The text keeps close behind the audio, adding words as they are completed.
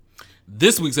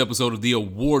This week's episode of the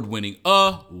award-winning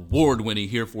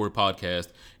Here For It podcast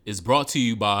is brought to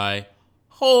you by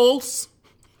Holes.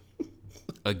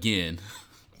 Again,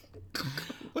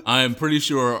 I'm pretty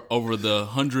sure over the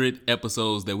 100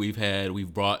 episodes that we've had,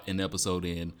 we've brought an episode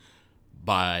in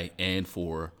by and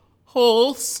for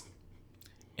Holes.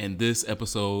 And this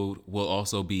episode will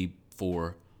also be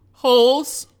for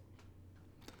Holes.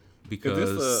 Because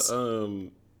is this a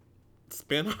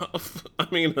spinoff?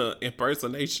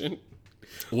 Impersonation.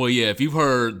 Well, yeah, if you've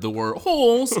heard the word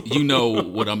holes, you know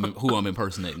who I'm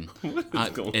impersonating.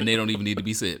 And they don't even need to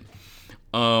be said.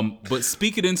 But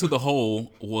Speak It Into the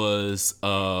Hole was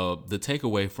the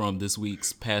takeaway from this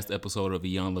week's past episode of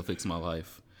Iyanla Fix My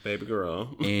Life. Baby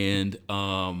girl. And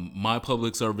my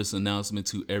public service announcement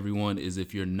to everyone is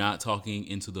if you're not talking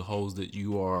into the holes that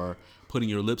you are putting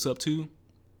your lips up to,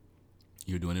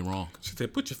 you're doing it wrong. She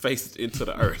said, put your face into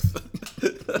the earth.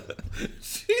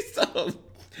 She's so...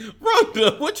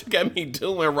 Rhonda, what you got me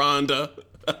doing, Rhonda?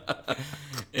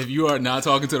 If you are not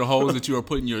talking to the holes that you are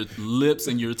putting your lips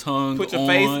and your tongue put your on,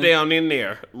 face down in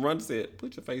there. Rhonda said,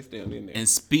 put your face down in there. And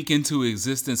speak into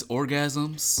existence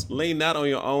orgasms. Lean not on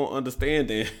your own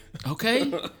understanding.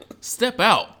 Okay? Step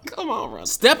out. Come on, Rhonda.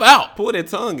 Step out. Pull that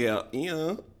tongue out.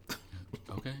 Yeah.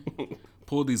 Okay.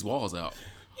 Pull these walls out.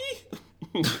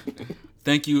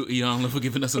 Thank you, Iyanla, for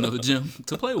giving us another gem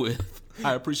to play with.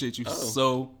 I appreciate you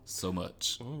so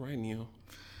much. All right, Neil.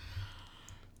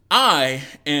 I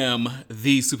am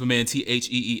the Superman,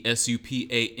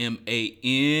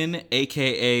 TheeSupaman,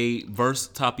 a.k.a. Verse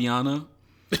Tatiana.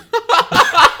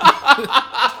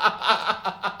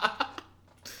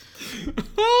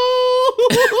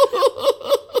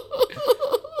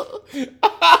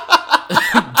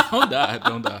 Don't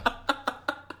die.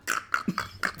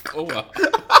 Oh, wow.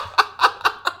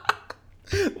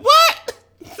 What?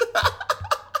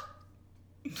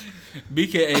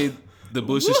 BKA, the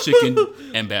Bush's Chicken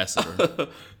ambassador.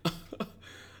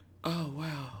 Oh,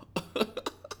 wow.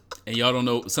 And y'all don't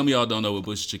know, some of y'all don't know what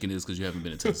Bush's Chicken is because you haven't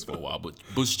been in Texas for a while, but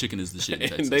Bush's Chicken is the shit in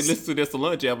Texas. And they listen to this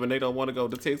lunch app and they don't want to go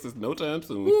to Texas no time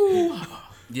soon. Ooh.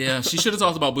 Yeah, she should have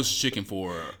talked about Bush's Chicken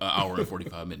for an hour and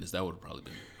 45 minutes. That would have probably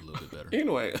been a little bit better.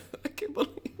 Anyway, I can't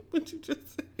believe what you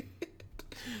just said.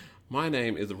 My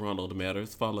name is Ronald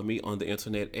Matters. Follow me on the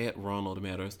internet at Ronald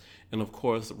Matters. And of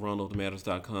course,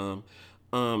 RonaldMatters.com.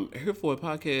 Here For It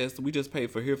podcast, we just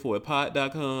paid for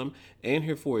HereForItPod.com and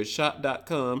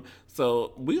HereForItShop.com.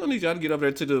 So we don't need y'all to get over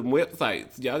there to the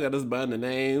websites. Y'all got us buying the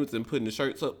names and putting the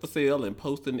shirts up for sale and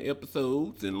posting the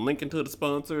episodes and linking to the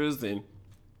sponsors And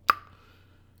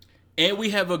we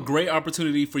have a great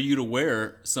opportunity for you to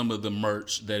wear some of the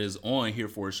merch that is on Here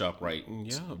For It Shop right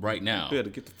now. Better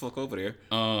get the fuck over there.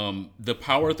 The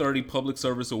Power 30 Public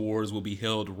Service Awards will be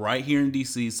held right here in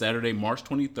D.C. Saturday, March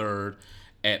 23rd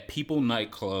at People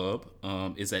Nightclub.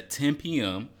 It's at 10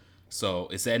 p.m. So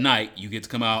it's at night. You get to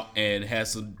come out and have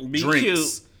some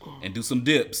drinks and do some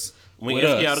dips. We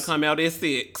ask y'all to come out at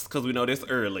 6 because we know that's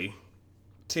early.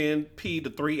 10p to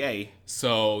 3a.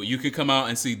 So you can come out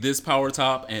and see this power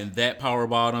top and that power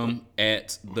bottom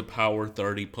at the Power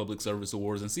 30 Public Service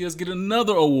Awards and see us get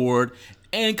another award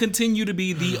and continue to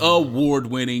be the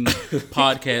award-winning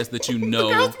podcast that you know.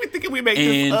 The girls be thinking we make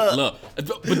this up. Look,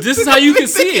 but this is how you can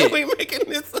see it. We making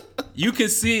this up. You can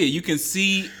see it. You can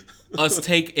see us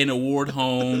take an award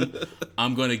home.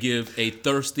 I'm going to give a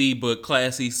thirsty but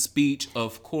classy speech,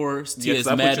 of course. Yes,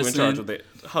 I put you in charge of that.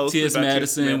 T.S.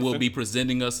 Madison will be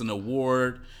presenting us an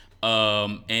award,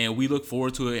 and we look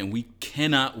forward to it, and we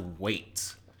cannot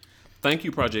wait. Thank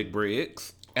you, Project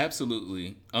Briggs.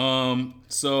 Absolutely.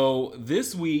 So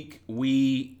this week,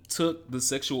 we took the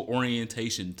sexual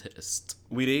orientation test.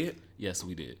 We did? Yes,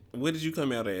 we did. What did you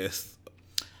come out as?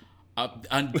 I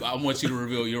want you to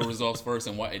reveal your results first,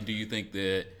 and why do you think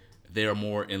that they're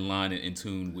more in line and in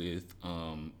tune with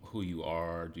who you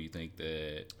are? Do you think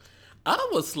that... I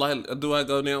was slightly... Do I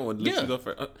go now or let you go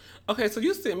first? Okay, so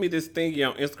you sent me this thingy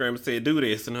on Instagram and said, do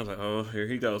this. And I was like, oh, here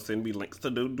he goes. Send me links to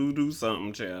do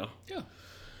something, child. Yeah.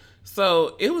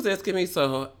 So it was asking me,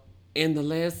 so in the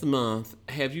last month,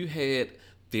 have you had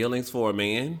feelings for a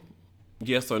man?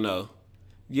 Yes or no?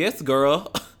 Yes,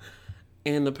 girl.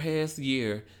 In the past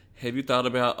year, have you thought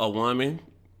about a woman?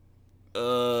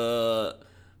 I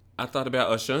thought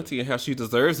about Ashanti and how she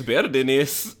deserves better than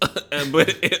this.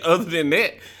 But other than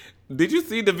that, did you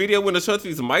see the video when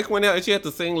Ashanti's mic went out and she had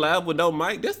to sing live with no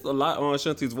mic? That's a lot on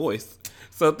Ashanti's voice.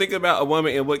 So think about a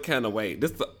woman in what kind of way.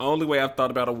 This is the only way I've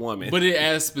thought about a woman. But it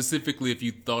asks specifically if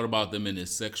you thought about them in a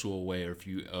sexual way or if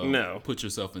you no. put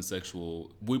yourself in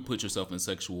sexual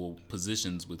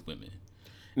positions with women.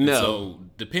 No. And so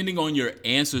depending on your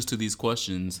answers to these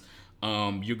questions,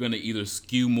 you're gonna either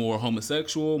skew more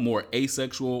homosexual, more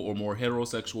asexual, or more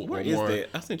heterosexual, Where or is more that?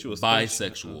 I sent you a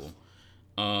bisexual.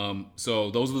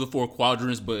 So those are the 4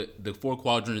 quadrants, but the 4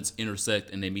 quadrants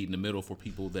intersect and they meet in the middle for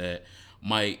people that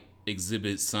might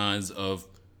exhibit signs of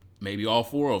maybe all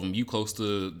 4 of them. You close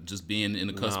to just being in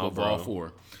the cusp of all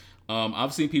 4.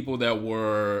 I've seen people that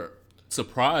were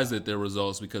surprised at their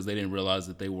results because they didn't realize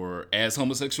that they were as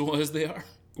homosexual as they are.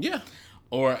 Yeah.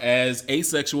 Or as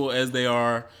asexual as they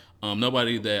are.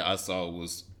 Nobody that I saw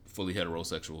was fully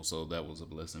heterosexual, so that was a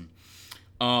blessing.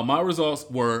 My results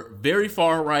were very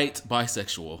far right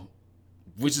bisexual,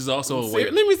 which is also a way.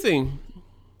 Let me see.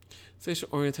 Sexual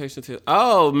orientation to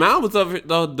mine was over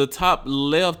though. The top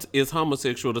left is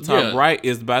homosexual. The top right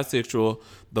is bisexual.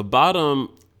 The bottom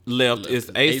left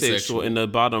is asexual, and the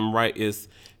bottom right is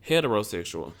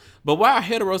heterosexual. But why are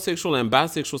heterosexual and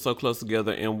bisexual so close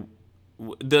together? And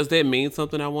does that mean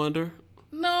something? I wonder.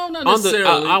 No, not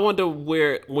necessarily. I wonder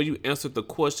where when you answered the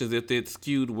questions, if it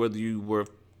skewed whether you were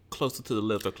closer to the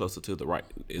left or closer to the right.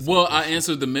 Well, I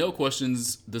answered the male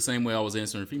questions the same way I was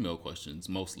answering female questions,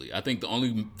 mostly. I think the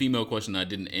only female question I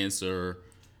didn't answer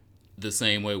the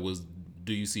same way was,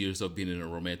 do you see yourself being in a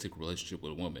romantic relationship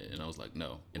with a woman? And I was like,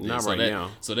 no. And not right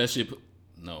now. So that shit,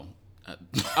 no.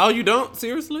 Oh, you don't?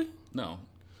 Seriously? No.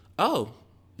 Oh.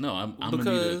 No, I'm gonna need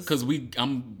it. Because we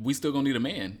still gonna need a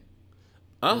man.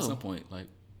 At some point. Like,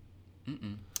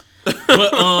 But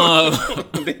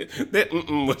that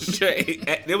was straight.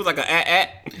 It was like a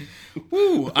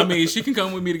Woo. I mean, she can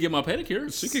come with me to get my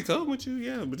pedicures. She can come with you,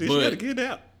 yeah, but then she gotta get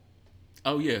out.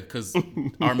 Oh yeah, because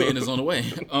our man is on the way.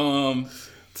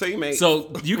 Teammates.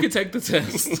 So you can take the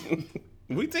test.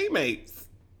 We teammates.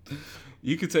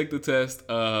 You can take the test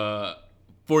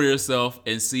for yourself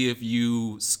and see if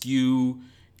you skew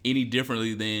any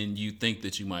differently than you think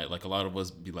that you might. Like a lot of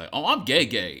us be like, oh, I'm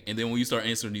gay. And then when you start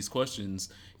answering these questions,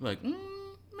 you're like,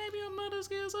 maybe I'm not as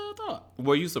gay as I thought.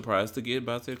 Were you surprised to get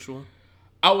bisexual?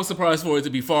 I was surprised for it to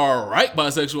be far right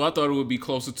bisexual. I thought it would be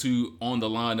closer to on the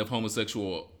line of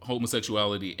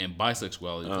homosexuality and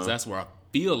bisexuality, because that's where I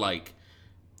feel like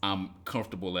I'm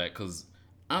comfortable at, because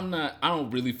I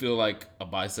don't really feel like a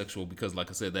bisexual, because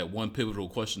like I said, that one pivotal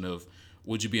question of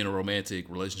would you be in a romantic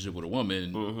relationship with a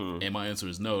woman, and my answer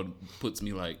is no, puts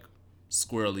me like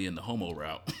squarely in the homo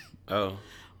route. But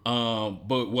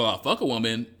will I fuck a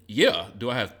woman? Yeah.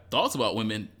 Do I have thoughts about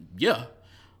women? Yeah.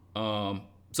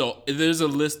 So there's a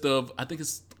list of, I think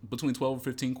it's between 12 or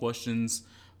 15 questions.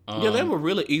 They were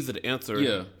really easy to answer.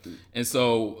 Yeah. And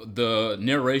so the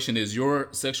narration is, your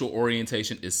sexual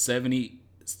orientation is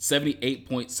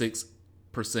 78.6%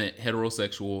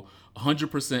 heterosexual,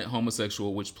 100%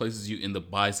 homosexual, which places you in the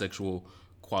bisexual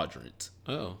quadrant.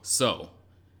 Oh. So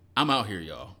I'm out here,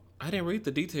 y'all. I didn't read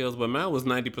the details, but mine was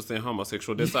 90%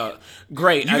 homosexual. That's all.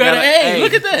 Great. You got an A.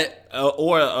 Look at that.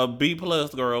 Or a B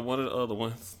plus, girl. One of the other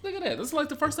ones. Look at that. That's like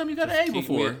the first time you got an A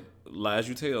before. Lies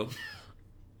you tell.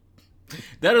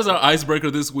 That is our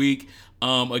icebreaker this week.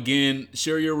 Again,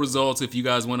 share your results if you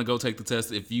guys want to go take the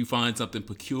test. If you find something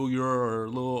peculiar or a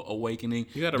little awakening,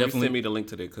 you got to resend me the link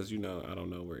to that, because I don't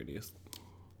know where it is.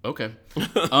 Okay.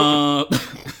 I'm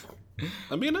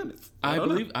being honest.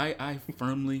 I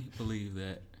firmly believe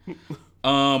that.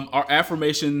 Our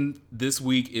affirmation this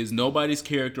week is, nobody's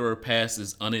character or past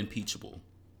is unimpeachable.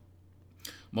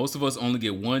 Most of us only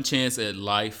get one chance at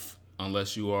life,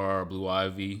 unless you are Blue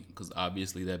Ivy, because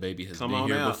obviously that baby has been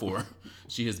here before.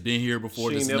 She has been here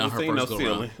before. This is not her first go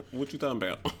around. What you talking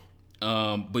about?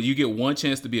 But you get one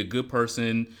chance to be a good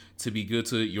person, to be good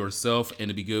to yourself, and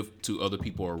to be good to other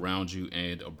people around you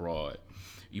and abroad.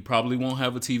 You probably won't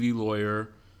have a TV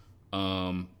lawyer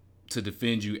to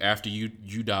defend you after you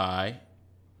die.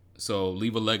 So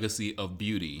leave a legacy of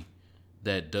beauty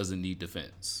that doesn't need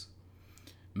defense.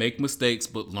 Make mistakes,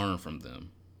 but learn from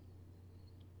them.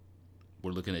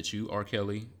 We're looking at you, R.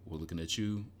 Kelly. We're looking at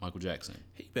you, Michael Jackson.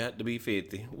 He about to be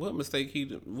 50. What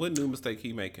new mistake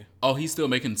he making? Oh, he's still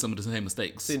making some of the same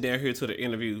mistakes. Sitting down here to the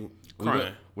interview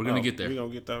crying. We're going to get there. We're going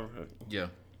to get there. Yeah.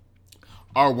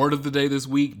 Our word of the day this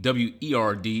week,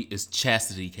 WERD, is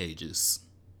chastity cages.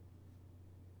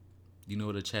 You know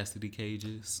what a chastity cage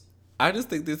is? I just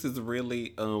think this is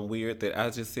really weird that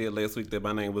I just said last week that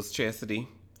my name was Chastity.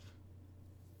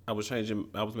 I was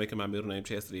making my middle name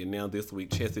Chastity, and now this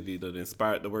week Chastity that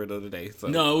inspired the word of the day. So.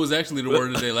 No, it was actually the word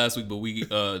of the day last week, but we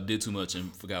did too much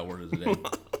and forgot word of the day.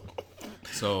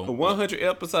 So 100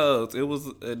 episodes, it was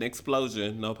an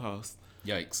explosion, no pause.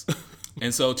 Yikes.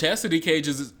 And so chastity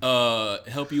cages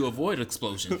help you avoid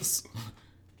explosions.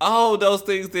 Oh, those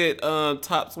things that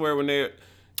tops wear when they're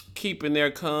keeping their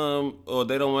cum, or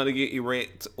they don't want to get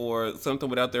erect, or something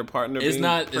without their partner. It's being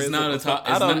not. It's present not or a something.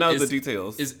 top. I don't know the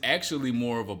details. It's actually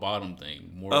more of a bottom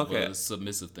thing, more of Okay. a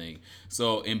submissive thing.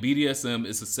 So in BDSM,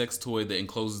 it's a sex toy that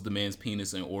encloses the man's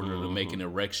penis in order to make an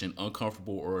erection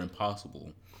uncomfortable or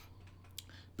impossible.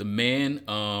 The man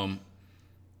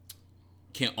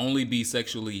can only be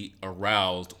sexually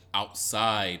aroused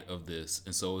outside of this,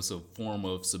 and so it's a form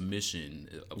of submission,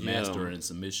 of master and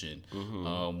submission.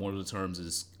 One of the terms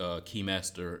is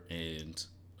keymaster and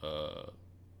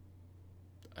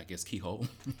I guess keyhole.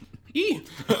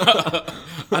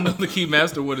 I know the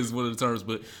keymaster one is one of the terms,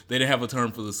 but they didn't have a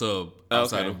term for the sub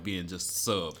outside of being just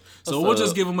sub. So we'll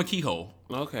just give them a keyhole.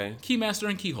 Okay. Keymaster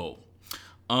and keyhole.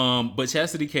 But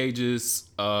chastity cages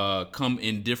come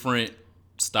in different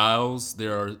styles.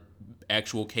 There are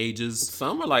actual cages.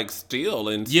 Some are like steel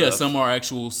and Yeah, stuff. some are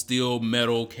actual steel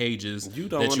metal cages You that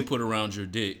don't you wanna- put around your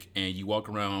dick, and you walk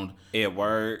around At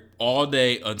work. all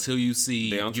day until you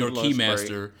see Down to your the lunch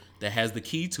keymaster that has the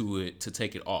key to it to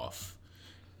take it off.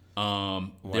 There are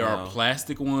Wow.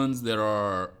 plastic ones that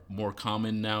are more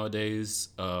common nowadays,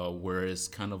 where it's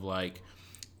kind of like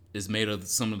it's made of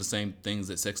some of the same things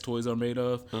that sex toys are made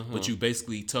of, but you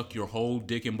basically tuck your whole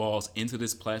dick and balls into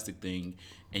this plastic thing,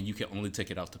 and you can only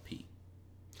take it out to pee.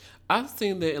 I've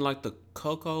seen that in like the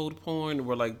cuckold porn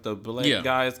where like the black Yeah.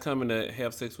 guy is coming to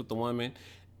have sex with the woman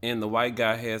and the white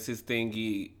guy has his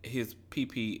thingy, his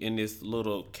pee-pee in this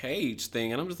little cage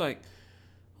thing. And I'm just like,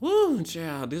 whoo,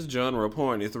 child, this genre of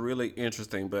porn is really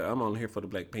interesting, but I'm on here for the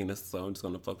black penis, so I'm just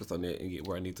going to focus on that and get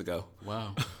where I need to go.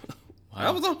 Wow. I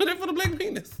was on there for the black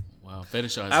penis. Wow.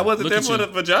 Fetishizing. I wasn't Look there at for you. the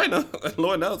vagina.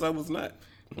 Lord knows I was not.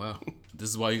 Wow. This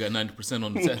is why you got 90%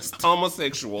 on the test.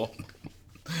 Homosexual.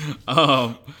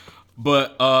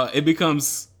 But it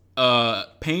becomes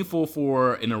painful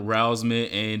for an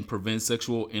arousement and prevents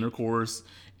sexual intercourse.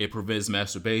 It prevents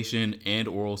masturbation and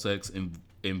oral sex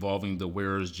involving the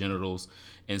wearer's genitals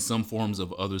and some forms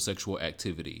of other sexual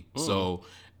activity. So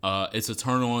it's a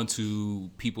turn on to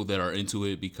people that are into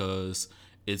it because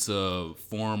it's a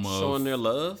form of Showing their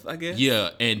love, I guess. yeah,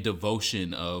 and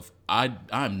devotion of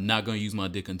I'm not gonna use my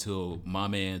dick until my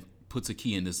man puts a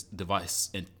key in this device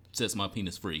and sets my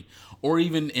penis free, or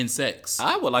even in sex.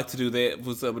 I would like to do that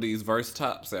with some of these verse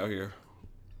tops out here.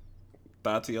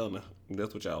 Tatiana.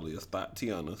 That's what y'all is.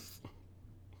 Tatianas.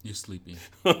 You're sleepy.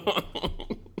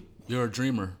 You're a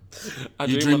dreamer. I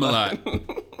You dream a lot.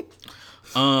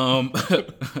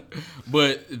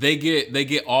 But they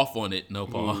get off on it. No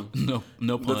pun.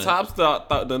 No pun. The tops thought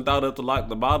up to lock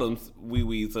the bottoms wee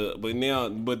wees up,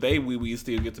 but they wee wees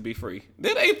still get to be free.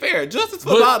 That ain't fair. Justice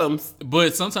for bottoms.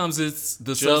 But sometimes it's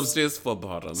the subs. Justice for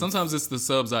bottoms. Sometimes it's the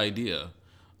subs idea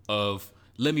of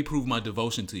let me prove my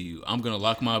devotion to you. I'm gonna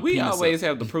lock my We penis always up.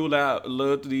 have to prove out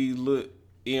love to these little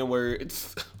N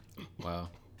words. Wow.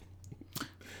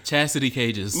 Chastity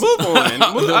cages. Move on.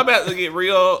 I'm about to get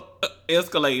real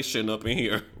escalation up in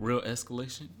here. Real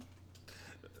escalation.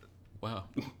 Wow.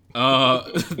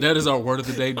 That is our word of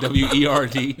the day.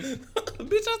 WERD.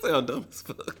 Bitch, I sound dumb as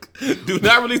fuck. Do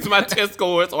not release my test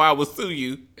scores or I will sue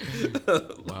you.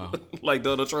 Wow. Like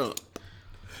Donald Trump.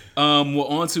 We're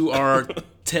on to our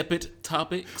tepid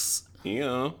topics.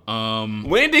 Yeah.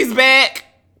 Wendy's back.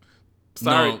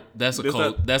 Sorry. No, that's a This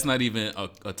cold. not- That's not even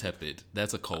a tepid.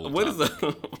 That's a cold. What is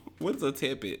topic. what is a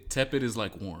tepid? Tepid is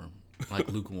like warm, like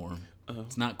lukewarm.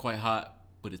 It's not quite hot,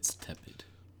 but it's tepid.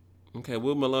 Okay,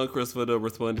 what Malone Christopher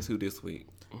responded to this week?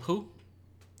 Who?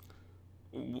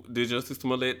 Did Justice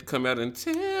Smollett come out and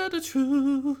tell the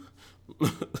truth?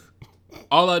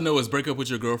 All I know is break up with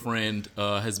your girlfriend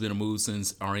has been a move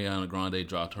since Ariana Grande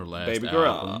dropped her last Baby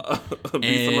album. girl.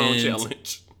 Be Simone And-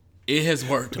 challenge. It has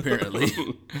worked apparently.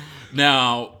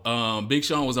 Now, Big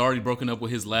Sean was already broken up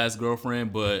with his last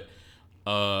girlfriend, but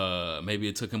maybe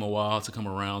it took him a while to come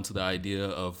around to the idea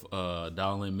of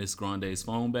dialing Miss Grande's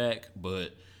phone back,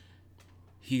 but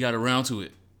he got around to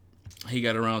it.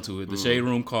 The Shade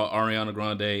Room caught Ariana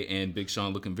Grande and Big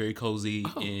Sean looking very cozy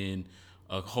in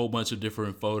a whole bunch of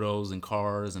different photos and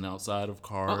cars and outside of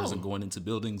cars and going into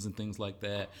buildings and things like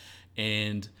that.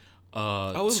 And It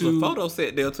was a photo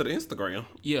set there to the Instagram.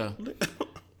 yeah.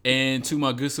 And to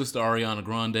my good sister Ariana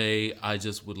Grande, I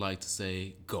just would like to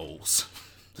say goals.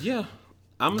 Yeah.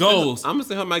 I'm Goals. gonna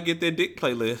send her my Get That Dick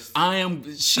playlist.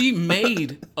 She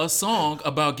made a song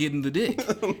about getting the dick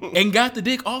and got the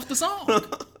dick off the song.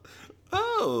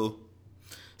 Oh.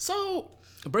 So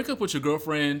break up with your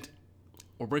girlfriend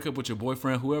or break up with your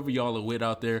boyfriend, whoever y'all are with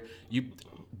out there.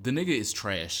 The nigga is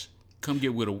trash. Come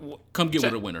get with a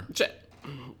winner.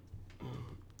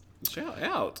 Shout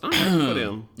out. I'm happy for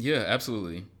them. Yeah,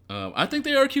 absolutely. I think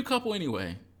they are a cute couple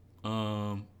anyway.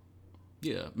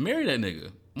 Yeah, marry that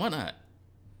nigga. Why not?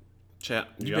 Chap,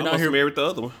 you been out almost here- married the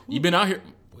other one. You been out here.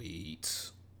 Wait.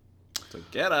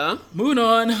 Together. Moving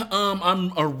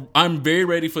on. I'm very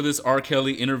ready for this R.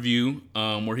 Kelly interview,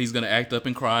 where he's gonna act up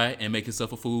and cry and make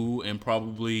himself a fool and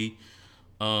probably,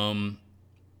 and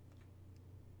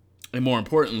more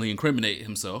importantly, incriminate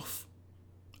himself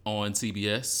on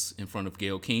CBS in front of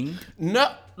Gayle King.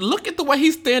 No, look at the way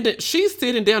he's standing. She's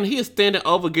sitting down. He is standing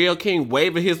over Gayle King,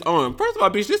 waving his arm. First of all,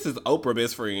 bitch, this is Oprah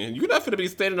best friend. You're not finna be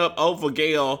standing up over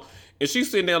Gayle, and she's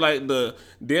sitting there like the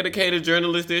dedicated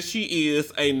journalist that she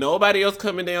is. Ain't nobody else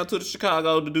coming down to the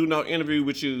Chicago to do no interview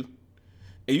with you.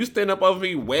 And you stand up over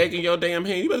me, wagging your damn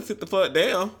hand. You better sit the fuck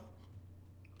down.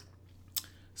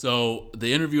 So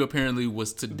the interview apparently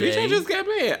was today. Bitch, I just got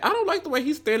mad. I don't like the way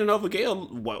he's standing over Gayle,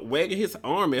 wagging his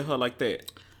arm at her like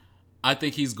that. I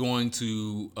think he's going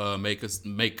to make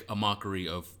a mockery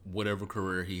of whatever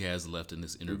career he has left in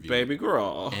this interview. Baby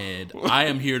girl. And I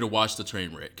am here to watch the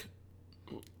train wreck.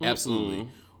 Absolutely.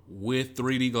 With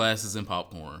 3D glasses and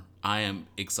popcorn. I am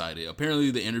excited. Apparently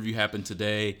the interview happened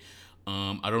today.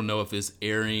 I don't know if it's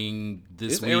airing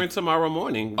this week. It's airing tomorrow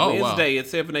morning. Oh, Wednesday at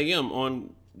 7 a.m.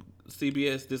 on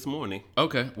CBS this morning.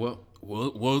 Okay, well,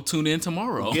 we'll tune in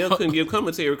tomorrow. Gayle couldn't give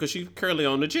commentary because she's currently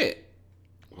on the jet.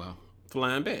 Wow.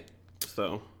 Flying back.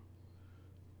 So.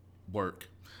 Work.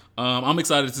 I'm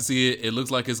excited to see it. It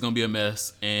looks like it's going to be a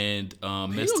mess. And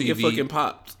Mess He TV. get fucking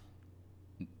popped.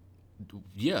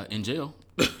 Yeah, in jail.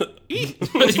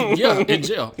 Yeah, in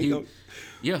jail.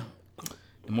 Yeah.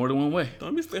 In more than one way.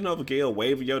 Don't be standing over Gayle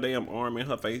waving your damn arm in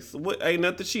her face. What ain't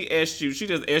nothing she asked you. She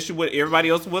just asked you what everybody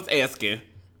else was asking.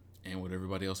 And what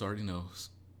everybody else already knows.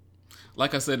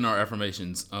 Like I said in our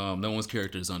affirmations, no one's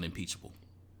character is unimpeachable.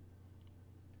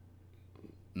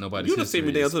 Nobody's You just sent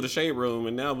me history down is- to the shade room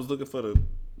and now I was looking for the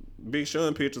Big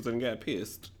Sean pictures and got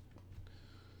pissed.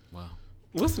 Wow.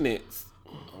 What's next?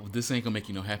 Oh, this ain't gonna make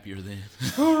you no happier then.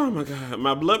 Oh my God.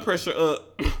 My blood pressure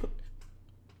up.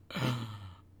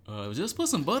 Just put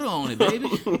some butter on it, baby.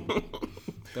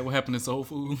 That what happened in Soul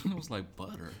Food? It was like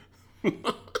butter.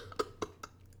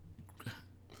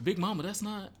 Big Mama, that's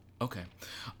not okay.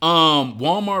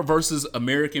 Walmart versus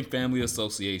American Family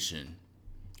Association.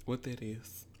 What that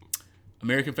is?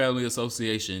 American Family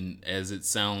Association, as it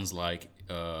sounds like,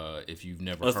 if you've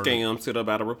never A heard scam set up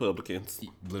by the Republicans.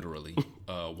 literally,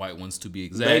 white ones to be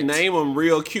exact. They name them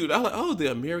real cute. I'm like, oh,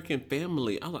 the American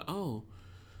Family. I'm like, oh.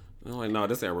 I'm like, no,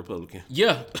 that's our Republican.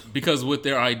 Yeah, because what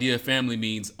their idea of family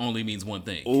only means one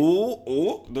thing.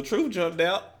 Ooh, the truth jumped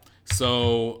out.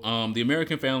 So, the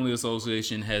American Family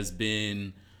Association has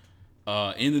been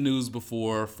in the news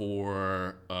before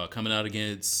for coming out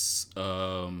against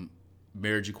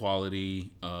marriage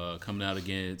equality, coming out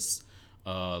against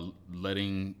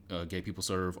letting gay people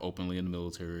serve openly in the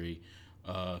military,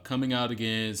 coming out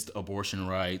against abortion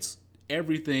rights,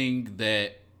 everything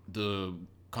that the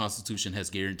Constitution has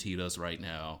guaranteed us right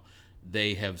now.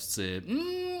 They have said,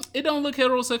 it don't look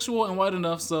heterosexual and white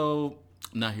enough, so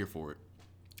I'm not here for it.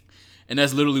 And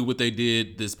that's literally what they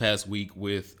did this past week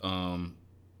with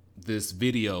this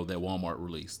video that Walmart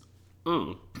released.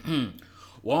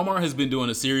 Walmart has been doing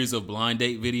a series of blind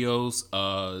date videos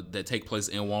that take place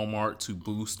in Walmart to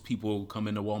boost people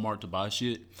coming to Walmart to buy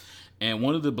shit. And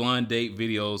one of the blind date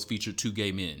videos featured two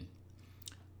gay men.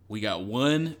 We got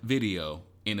one video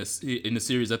in a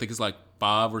series, I think it's like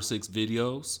 5 or 6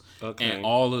 videos. Okay. And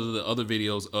all of the other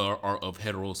videos are of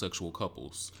heterosexual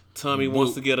couples. Tommy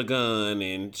wants to get a gun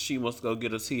and she wants to go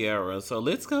get a tiara. So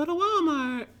let's go to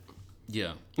Walmart.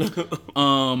 Yeah.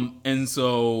 And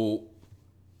so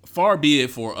far be it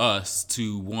for us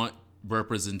to want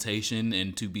representation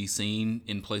and to be seen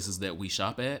in places that we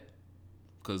shop at.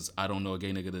 Because I don't know a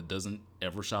gay nigga that doesn't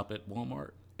ever shop at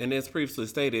Walmart. And as previously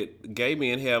stated, gay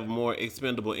men have more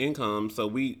expendable income. So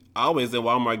we always at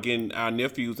Walmart getting our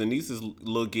nephews and nieces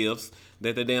little gifts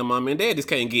that the damn mom and daddies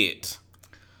can't get.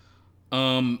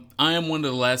 I am one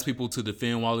of the last people to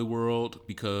defend Wally World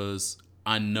because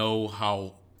I know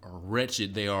how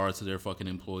wretched they are to their fucking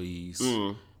employees.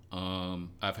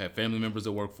 I've had family members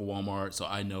that work for Walmart, so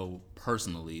I know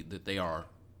personally that they are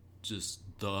just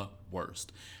the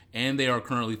worst. And they are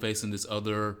currently facing this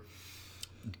other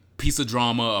piece of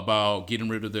drama about getting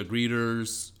rid of their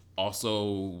greeters,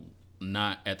 also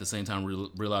not at the same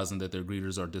time realizing that their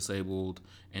greeters are disabled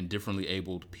and differently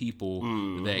abled people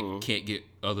that can't get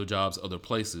other jobs other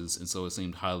places, and so it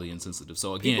seemed highly insensitive.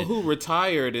 So again, People who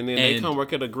retired and then they come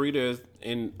work at a greeter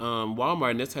in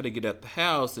Walmart, and that's how they get out the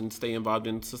house and stay involved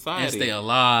in society. and stay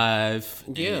alive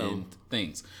Yeah. and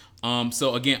things.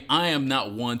 So again, I am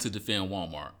not one to defend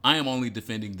Walmart. I am only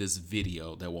defending this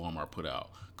video that Walmart put out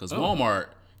because Walmart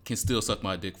can still suck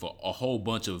my dick for a whole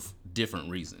bunch of different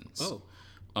reasons.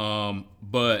 Oh.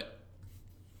 But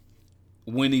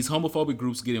when these homophobic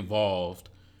groups get involved,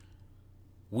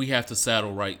 we have to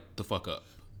saddle right the fuck up.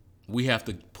 We have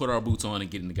to put our boots on and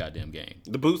get in the goddamn game.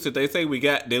 The boots that they say we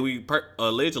got that we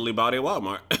allegedly bought at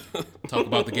Walmart. Talk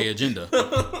about the gay agenda.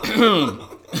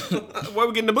 Where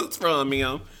we getting the boots from,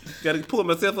 Got to pull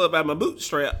myself up by my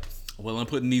bootstraps. Well, I'm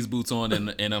putting these boots on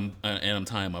and I'm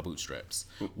tying my bootstraps.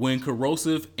 When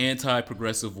corrosive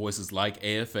anti-progressive voices like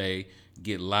AFA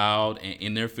get loud and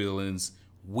in their feelings,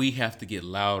 we have to get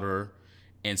louder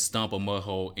and stomp a mud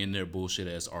hole in their bullshit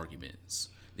ass arguments.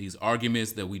 These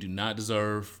arguments that we do not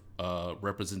deserve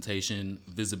representation,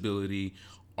 visibility,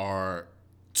 are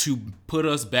to put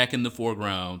us back in the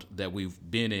foreground that we've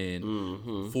been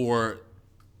in for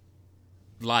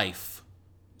life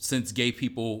since gay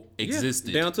people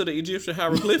existed. Down to the Egyptian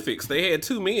hieroglyphics. They had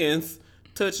two men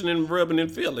touching and rubbing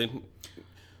and feeling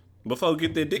before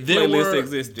get their dick playlist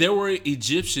existed. There were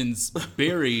Egyptians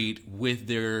buried with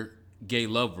their gay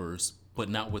lovers, but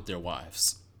not with their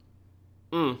wives.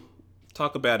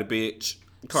 Talk about it, bitch.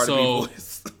 Cardi B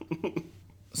voice.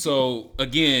 So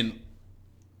again,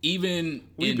 even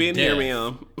We've in been death, here,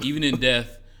 ma'am. even in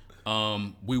death,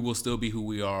 we will still be who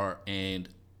we are, and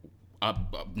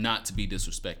not to be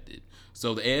disrespected.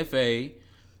 So the AFA,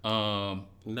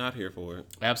 not here for it.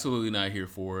 Absolutely not here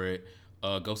for it.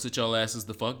 Go sit y'all asses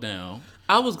the fuck down.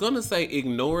 I was gonna say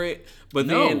ignore it, but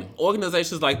then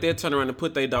organizations like that turn around and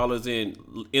put their dollars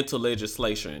into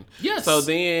legislation. Yes. So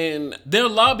then they're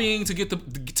lobbying to get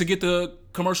the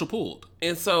commercial pulled.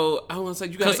 And so I want to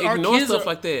say you gotta ignore stuff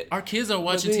like that. Our kids are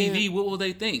watching TV. What will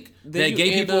they think? That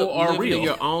gay people are real. In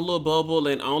your own little bubble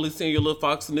and only seeing your little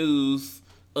Fox News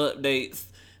updates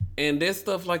and that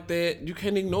stuff like that. You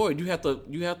can't ignore it. You have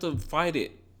to fight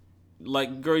it.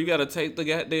 Like, girl, you got to take the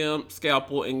goddamn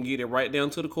scalpel and get it right down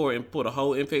to the core and put a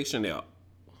whole infection out.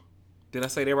 Did I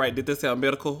say that right? Did that sound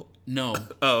medical? No.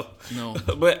 Oh. No.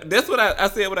 But that's what I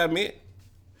said what I meant.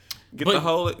 Got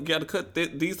to cut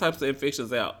these types of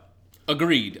infections out.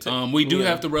 Agreed. We do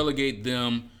have to relegate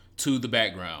them to the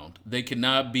background. They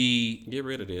cannot be... Get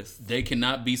rid of this. They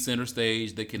cannot be center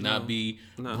stage. They cannot be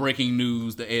breaking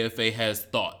news. The AFA has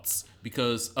thoughts.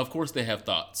 Because, of course, they have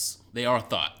thoughts. They are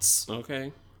thoughts.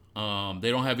 Okay. They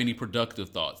don't have any productive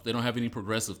thoughts. They don't have any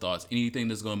progressive thoughts. Anything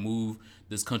that's going to move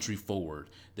this country forward.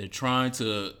 They're trying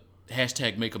to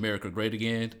 #Make America Great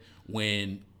Again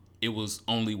when it was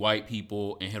only white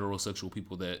people and heterosexual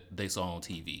people that they saw on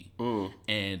TV.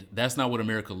 And that's not what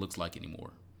America looks like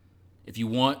anymore. If you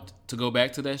want to go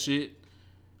back to that shit,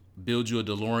 build you a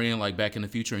DeLorean like Back in the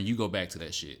Future and you go back to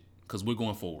that shit. Because we're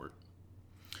going forward.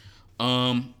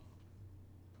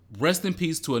 Rest in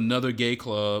peace to another gay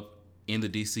club in the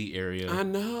DC area. I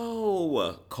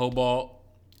know. Cobalt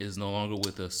is no longer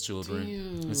with us, children.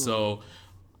 Damn. And so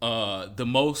the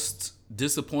most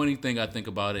disappointing thing I think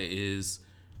about it is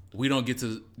we don't get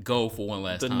to go for one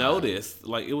last time. The notice,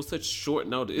 like it was such short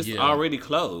notice. It's already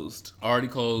closed. Already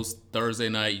closed. Thursday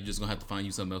night, you're just going to have to find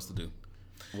you something else to do.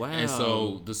 Wow. And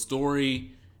so the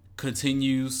story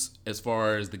continues as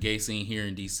far as the gay scene here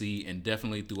in DC and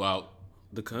definitely throughout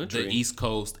the country, the East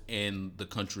Coast and the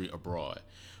country abroad.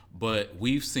 But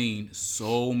we've seen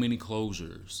so many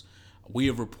closures. We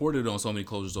have reported on so many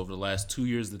closures over the last 2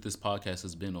 years that this podcast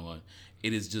has been on.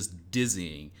 It is just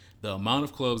dizzying. The amount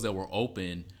of clubs that were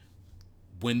open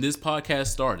when this podcast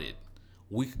started,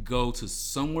 we could go to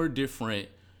somewhere different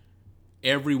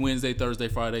every Wednesday, Thursday,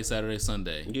 Friday, Saturday,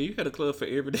 Sunday. Yeah, you had a club for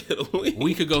every day of the week.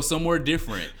 We could go somewhere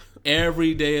different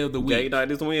every day of the week. Gay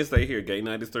night is Wednesday here. Gay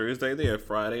night is Thursday there.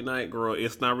 Friday night, girl,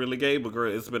 it's not really gay, but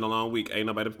girl, it's been a long week. Ain't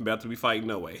nobody about to be fighting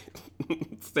no way.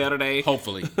 Saturday.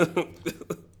 Hopefully.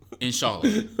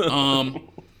 Inshallah.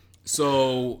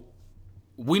 So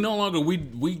we no longer, we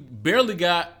barely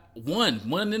got one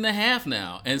and a half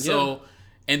now. And so,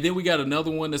 and then we got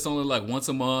another one that's only like once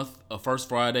a month, a first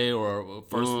Friday or a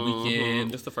first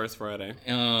weekend. Just the first Friday.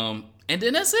 And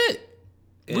then that's it.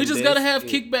 We just got to have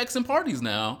kickbacks and parties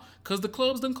now because the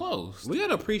clubs done closed. We got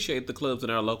to appreciate the clubs in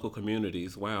our local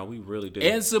communities. Wow, we really do.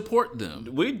 And support them.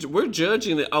 We're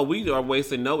judging that, we are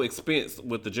wasting no expense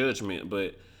with the judgment,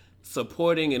 but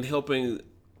supporting and helping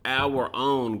our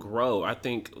own grow. I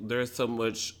think there's so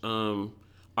much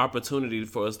opportunity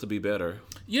for us to be better.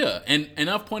 Yeah, and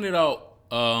I've pointed out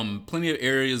plenty of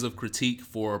areas of critique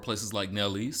for places like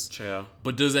Nelly's. Child.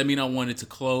 But does that mean I want it to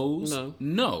close?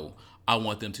 No. I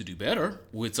want them to do better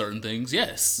with certain things,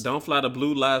 yes. Don't fly the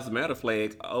Blue Lives Matter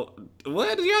flag. Oh,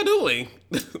 what are y'all doing?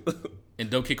 And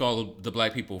don't kick all of the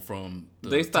black people from the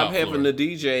They stopped having floor.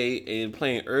 the DJ and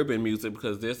playing urban music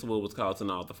because that's what was causing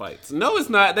all the fights. No, it's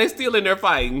not. They still in there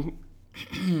fighting.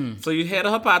 So you had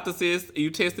a hypothesis,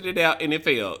 you tested it out, and it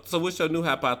failed. So what's your new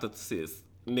hypothesis,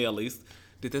 Nellies?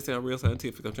 Did that sound real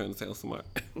scientific? I'm trying to sound smart.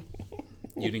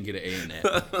 You didn't get an A in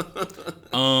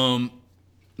that.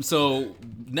 So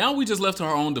now we just left to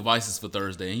our own devices for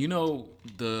Thursday, and you know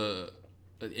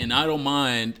an idle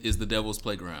mind is the devil's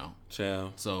playground.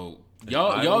 Child. So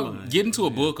idle y'all mind. get into a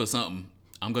book or something.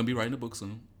 I'm gonna be writing a book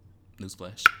soon.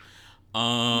 Newsflash.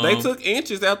 They took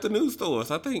Inches out the news stores.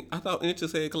 I thought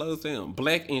Inches had closed down.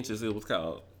 Black Inches, it was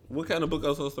called. What kind of book I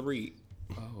was supposed to read?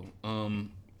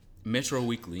 Metro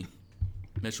Weekly.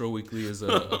 Metro Weekly is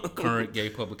a current gay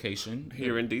publication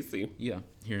Here in DC. Yeah,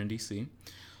 here in DC.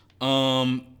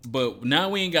 But now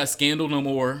we ain't got Scandal no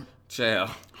more.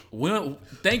 Child.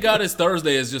 Thank God it's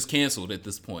Thursday is just canceled at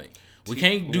this point. We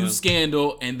can't do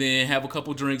Scandal and then have a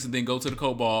couple drinks and then go to the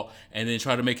Cobalt and then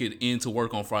try to make it into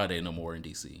work on Friday no more in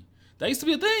DC. That used to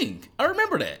be a thing. I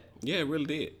remember that. Yeah, it really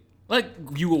did. Like,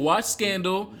 you would watch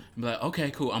Scandal and be like,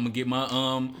 okay, cool. I'm going to get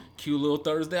my cute little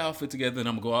Thursday outfit together and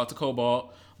I'm going to go out to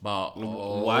Cobalt about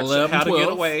watch 11, How to 12.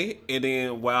 Get Away. And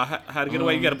then while How to Get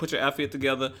Away, you got to put your outfit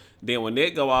together. Then when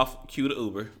that go off, cue the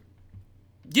Uber.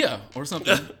 Yeah, or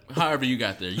something. However you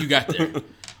got there. You got there.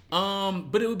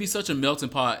 But it would be such a melting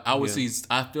pot.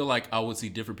 I feel like I would see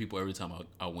different people every time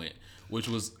I went, which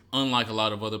was unlike a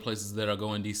lot of other places that I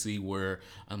go in DC where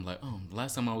I'm like, oh,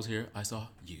 last time I was here, I saw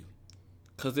you.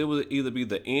 Because it would either be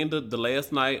the end of the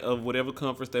last night of whatever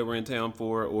conference they were in town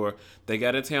for, or they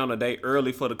got in town a day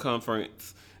early for the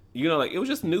conference. You know, like, it was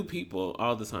just new people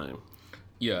all the time.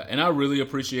 Yeah, and I really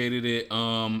appreciated it.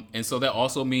 And so that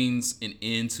also means an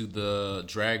end to the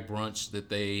drag brunch that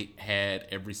they had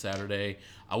every Saturday.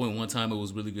 I went one time; it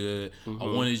was really good. I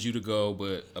wanted you to go,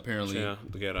 but apparently,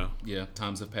 The ghetto. Yeah,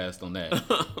 times have passed on that.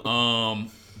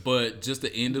 But just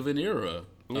the end of an era.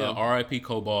 Yeah. RIP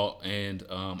Cobalt, and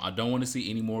I don't want to see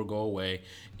any more go away.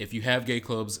 If you have gay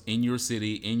clubs in your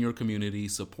city, in your community,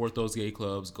 support those gay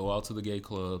clubs. Go out to the gay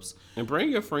clubs. And bring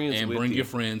your friends And with bring you. your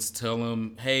friends. Tell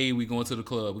them, hey, we going to the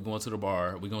club. We going to the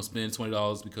bar. We going to spend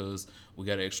 $20 because we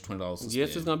got an extra $20 to spend.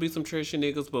 Yes, it's going to be some trashy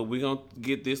niggas, but we're going to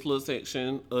get this little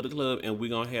section of the club, and we're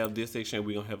going to have this section, and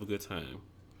we're going to have a good time.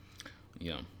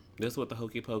 Yeah. That's what the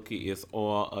Hokey Pokey is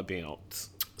all about.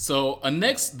 So the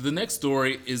next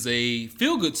story is a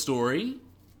feel-good story,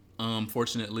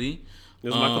 fortunately.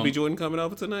 Is Michael B. Jordan coming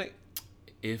over tonight?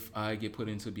 If I get put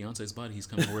into Beyonce's body, he's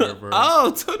coming wherever.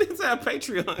 Oh, tune into our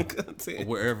Patreon content.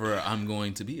 Wherever I'm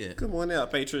going to be at. Come on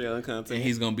out, Patreon content. And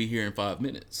he's going to be here in 5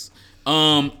 minutes.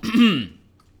 There's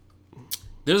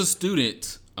a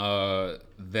student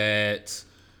that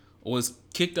was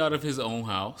kicked out of his own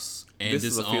house. And this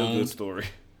is a feel-good story.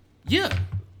 Yeah.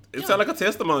 It sounds like a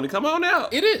testimony. Come on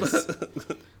out. It is.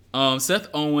 Seth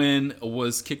Owen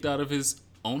was kicked out of his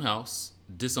own house,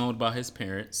 disowned by his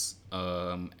parents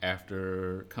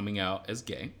after coming out as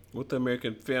gay. What the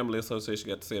American Family Association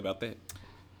got to say about that?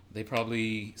 They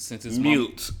probably sent his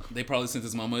They probably sent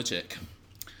his mama a check.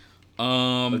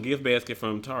 A gift basket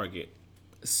from Target.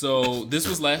 So this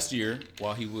was last year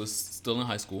while he was still in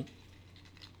high school.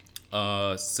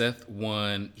 Seth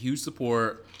won huge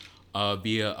support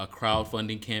via a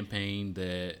crowdfunding campaign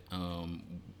that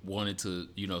wanted to,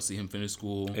 see him finish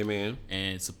school. Amen.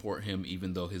 And support him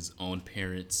even though his own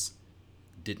parents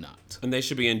did not. And they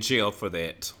should be in jail for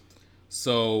that.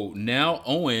 So now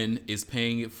Owen is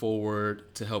paying it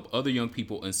forward to help other young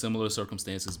people in similar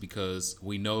circumstances because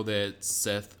we know that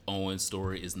Seth Owen's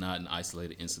story is not an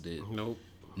isolated incident. Nope.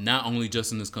 Not only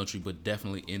just in this country, but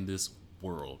definitely in this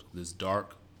world, this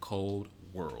dark, cold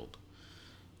world.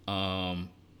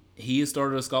 He has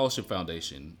started a scholarship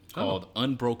foundation called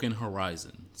Unbroken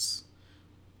Horizons.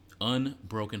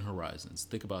 Unbroken Horizons.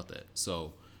 Think about that.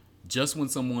 So just when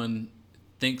someone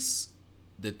thinks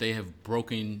that they have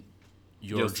broken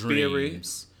your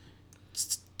dreams,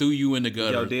 threw you in the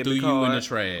gutter, threw you in the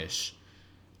trash,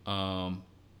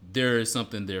 there is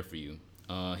something there for you.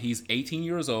 He's 18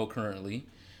 years old currently,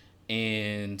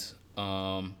 and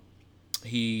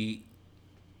he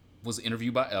was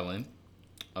interviewed by Ellen,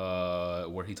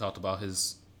 where he talked about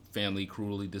his family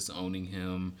cruelly disowning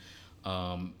him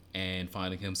and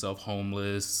finding himself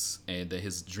homeless, and that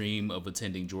his dream of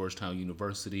attending Georgetown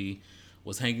University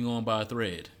was hanging on by a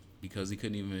thread because he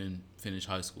couldn't even finish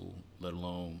high school, let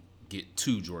alone get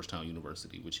to Georgetown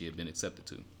University, which he had been accepted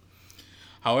to.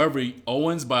 However,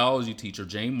 Owen's biology teacher,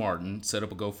 Jane Martin, set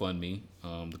up a GoFundMe,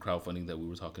 the crowdfunding that we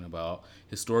were talking about.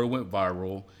 His story went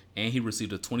viral, and he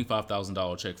received a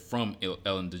 $25,000 check from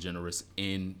Ellen DeGeneres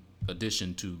in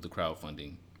addition to the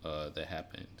crowdfunding that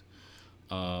happened.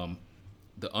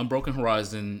 The Unbroken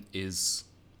Horizon is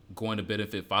going to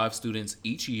benefit 5 students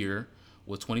each year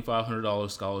with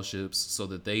 $2,500 scholarships so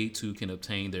that they too can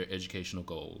obtain their educational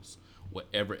goals,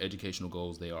 whatever educational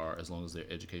goals they are, as long as they're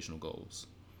educational goals.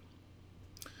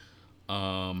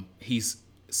 He's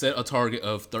set a target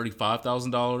of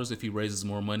 $35,000 if he raises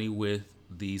more money with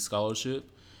the scholarship.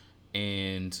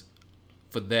 And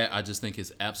for that, I just think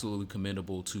it's absolutely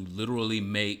commendable to literally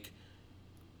make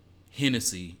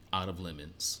Hennessy out of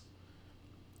lemons.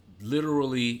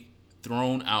 Literally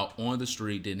thrown out on the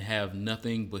street, didn't have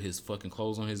nothing but his fucking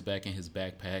clothes on his back and his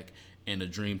backpack and a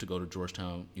dream to go to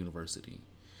Georgetown University.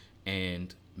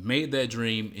 And made that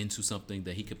dream into something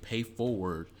that he could pay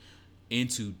forward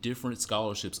into different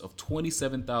scholarships of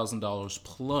 $27,000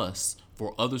 plus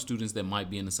for other students that might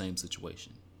be in the same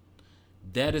situation.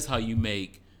 That is how you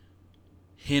make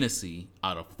Hennessy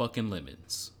out of fucking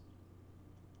lemons.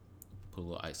 Put a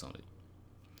little ice on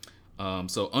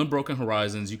it. So Unbroken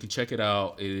Horizons, you can check it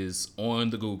out. It is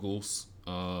on the Googles.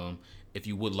 If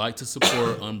you would like to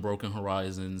support Unbroken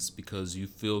Horizons because you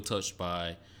feel touched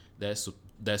by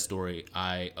that story,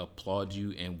 I applaud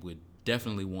you and would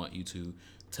definitely want you to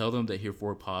tell them that Here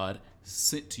For Pod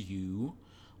sent to you,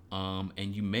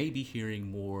 and you may be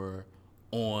hearing more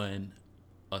on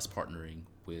us partnering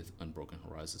with Unbroken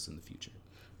Horizons in the future.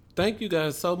 Thank you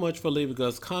guys so much for leaving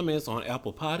us comments on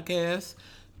Apple Podcasts.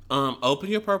 Open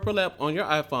your Purple app on your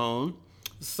iPhone,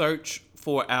 search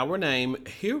for our name,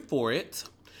 Here For It,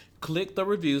 click the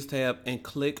reviews tab, and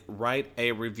click write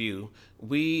a review.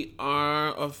 We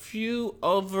are a few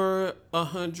over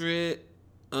 100.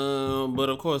 But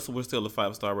of course, we're still a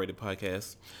 5-star rated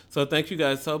podcast. So thank you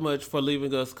guys so much for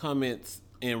leaving us comments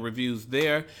and reviews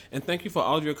there. And thank you for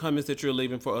all of your comments that you're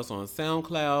leaving for us on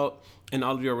SoundCloud and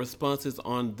all of your responses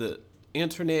on the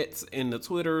internets and the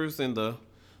Twitters and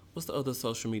what's the other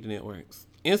social media networks?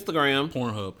 Instagram.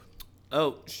 Pornhub.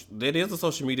 Oh, that is a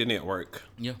social media network.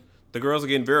 Yeah. The girls are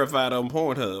getting verified on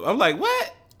Pornhub. I'm like,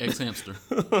 what? Ex-hamster.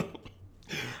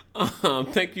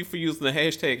 Thank you for using the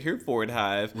hashtag Here For It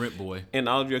Hive. Rip boy. And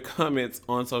all of your comments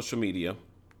on social media.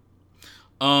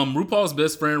 RuPaul's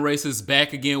Best Friend Race is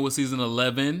back again with season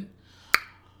 11.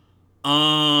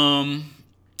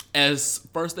 As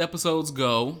first episodes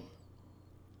go,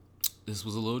 this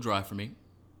was a little dry for me.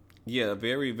 Yeah,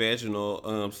 very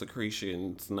vaginal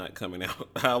secretions not coming out.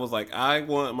 I was like, I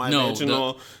want my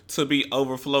vaginal to be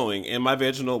overflowing, and my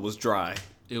vaginal was dry.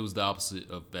 It was the opposite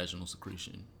of vaginal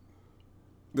secretion.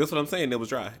 That's what I'm saying. It was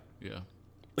dry. Yeah.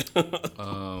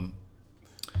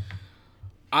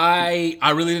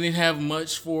 I really didn't have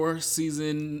much for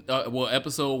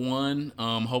episode 1.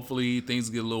 Hopefully things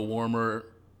get a little warmer,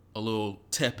 a little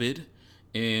tepid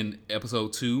in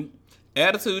episode 2.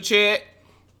 Attitude check.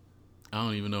 I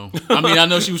don't even know. I mean, I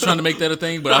know she was trying to make that a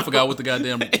thing, but I forgot what the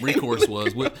goddamn recourse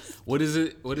was. What is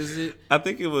it? What is it? I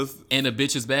think it was... And a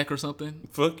bitch is back or something?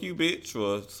 Fuck you, bitch,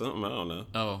 or something. I don't know.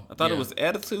 Oh, I thought it was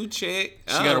attitude check.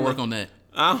 She got to work on that.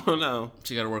 I don't know.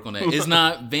 She got to work on that. It's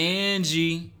not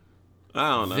Vanjie. I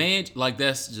don't know. Like,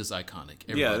 that's just iconic.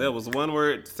 Everybody. Yeah, that was one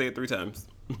word. Say it 3 times.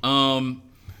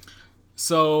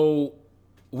 So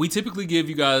we typically give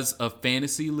you guys a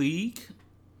fantasy league.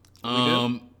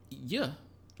 Yeah.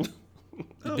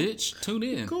 Bitch, tune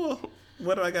in. Cool.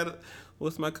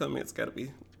 What's my comments gotta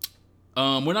be?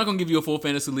 We're not gonna give you a full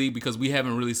fantasy league because we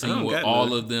haven't really seen what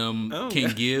all of them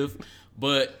can give.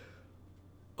 But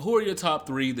who are your top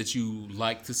 3 that you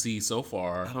like to see so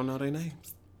far? I don't know their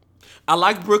names. I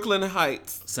like Brooklyn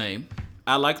Heights. Same.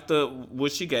 I like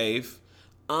what she gave.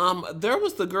 There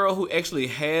was the girl who actually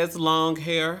has long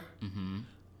hair. Mm-hmm.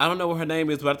 I don't know what her name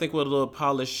is, but I think with a little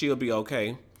polish, she'll be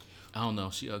okay. I don't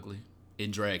know. She ugly. In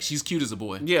drag. She's cute as a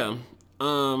boy. Yeah.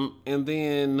 And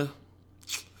then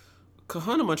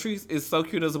Kahana Montrese is so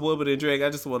cute as a boy, but in drag,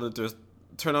 I just wanted to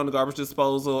turn on the garbage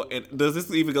disposal. And does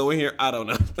this even go in here? I don't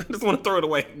know. I just want to throw it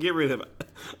away. Get rid of it.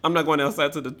 I'm not going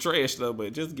outside to the trash, though,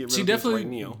 but just get rid of it. She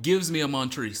definitely gives me a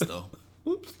Montrese, though.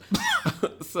 Oops.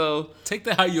 So take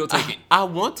that how you'll take it. I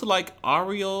want to like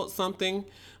Ariel something,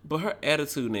 but her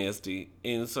attitude nasty.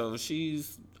 And so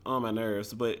she's on my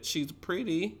nerves, but she's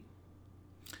pretty.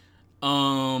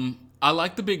 I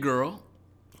like the big girl.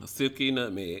 Silky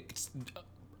Nutmeg.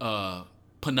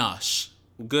 Panache.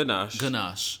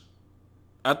 Ganache.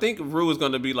 I think Rue is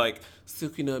going to be like,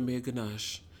 Silky Nutmeg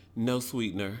Ganache. No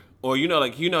sweetener. Or, he's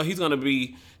going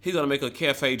to make a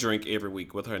cafe drink every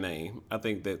week with her name. I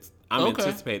think I'm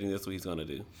anticipating that's what he's going to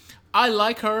do. I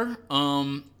like her.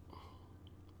 I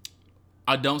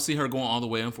don't see her going all the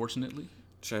way, unfortunately.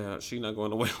 Child, she's not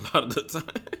going away a lot of the time.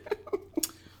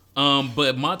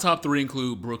 But my top 3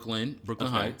 include Brooklyn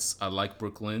Heights. I like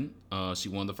Brooklyn. She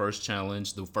won the first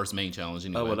main challenge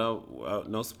anyway. Oh, well,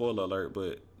 no spoiler alert,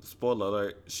 but spoiler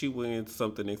alert, she wins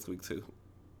something next week too.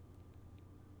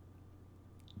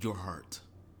 your heart.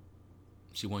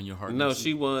 She won your heart. No,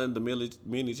 she won the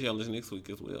mini challenge next week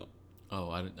as well. Oh,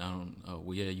 I don't. Oh,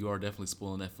 well, yeah, you are definitely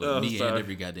spoiling that for me and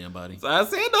every goddamn body. So I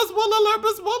said no spoiler alert,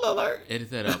 but spoiler alert.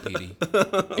 Edit that out, Petey.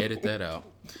 Edit that out.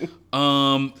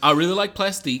 I really like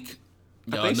Plastique.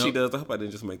 I think she does. I hope I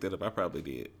didn't just make that up. I probably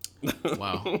did.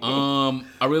 Wow.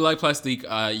 I really like Plastique.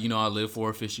 I live for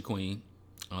a fishy queen.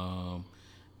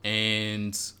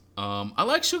 And I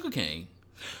like Sugarcane.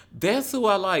 That's who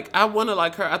I like. I want to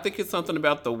like her. I think it's something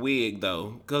about the wig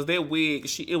though, because that wig,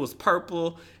 it was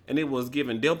purple and it was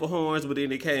giving dimple horns, but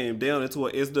then it came down into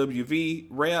a SWV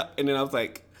wrap, and then I was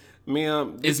like,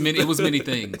 ma'am, it was many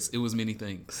things. It was many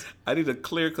things. I need a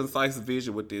clear, concise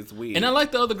vision with this wig. And I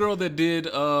like the other girl that did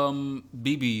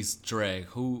BB's drag.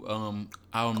 Who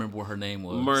I don't remember what her name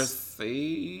was.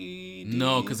 Mercedes.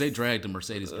 No, because they dragged the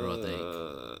Mercedes girl, I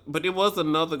think. But it was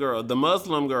another girl, the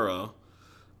Muslim girl.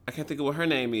 I can't think of what her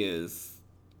name is.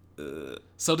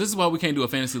 So this is why we can't do a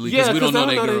fantasy league, because we don't know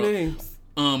that girl. Their names.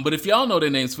 But if y'all know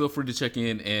their names, feel free to check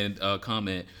in and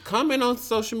comment. Comment on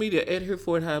social media at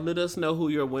Hereford Hive. Let us know who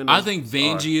your winners I think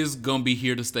Vanjie is gonna be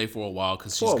here to stay for a while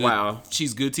because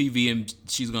she's good TV and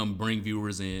she's gonna bring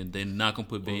viewers in. They're not gonna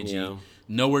put Vanjie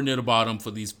nowhere near the bottom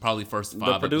for these probably first 5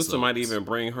 episodes. The producer might even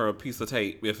bring her a piece of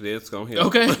tape if that's gonna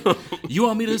help. Okay, you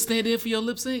want me to stand in for your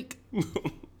lip sync?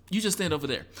 You just stand over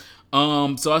there.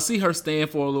 So I see her staying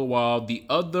for a little while. The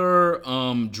other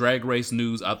Drag Race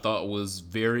news I thought was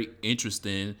very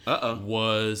interesting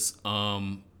was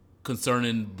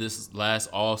concerning this last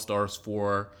All Stars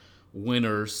 4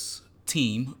 winners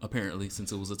team, apparently,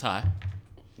 since it was a tie.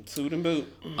 Suit and boot.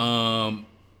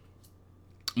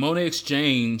 Monet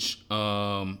Exchange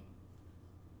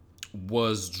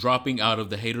was dropping out of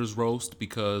the haters roast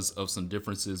because of some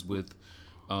differences with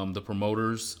the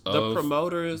promoters of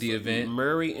the event.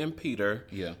 Murray and Peter.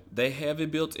 Yeah. They have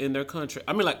it built in their country.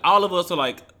 I mean, like, all of us are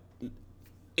like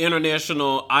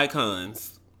international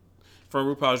icons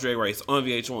from RuPaul's Drag Race on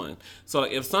VH1. So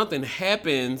if something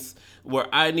happens where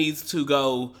I need to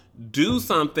go do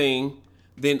something,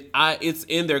 then it's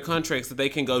in their contracts that they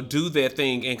can go do that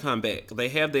thing and come back. They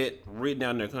have that written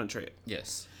down in their contract.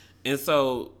 Yes. And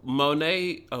so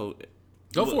Monet, go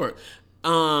for it.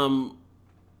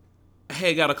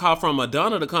 Had got a call from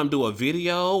Madonna to come do a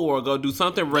video or go do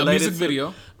something related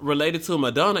to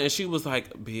Madonna, and she was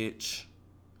like, "Bitch,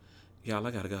 y'all,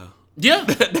 I gotta go." Yeah.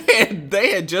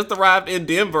 they had just arrived in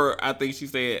Denver, I think she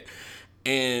said.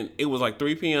 And it was like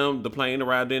 3 p.m. The plane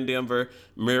arrived in Denver.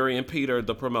 Mary and Peter,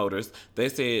 the promoters, they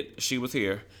said she was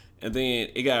here. And then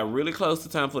it got really close to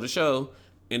time for the show.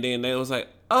 And then they was like,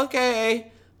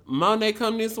 okay, Monet,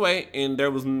 come this way. And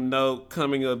there was no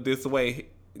coming up this way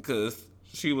because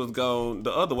she was gone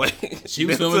the other way. She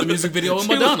was filming the music video with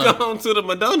Madonna. She was gone to the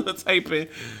Madonna taping.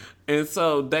 And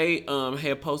so they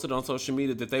had posted on social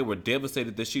media that they were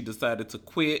devastated that she decided to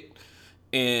quit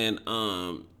and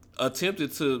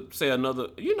attempted to say another,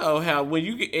 you know how when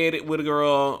you get at it with a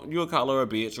girl, you'll call her a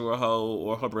bitch or a hoe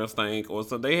or her breath stank or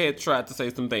so. They had tried to say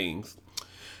some things.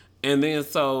 And then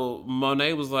so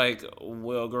Monet was like,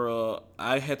 well, girl,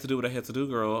 I had to do what I had to do,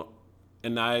 girl.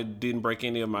 And I didn't break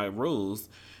any of my rules.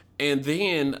 And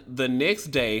then the next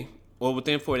day, or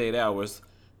within 48 hours,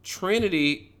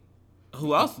 Trinity,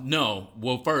 who else? No.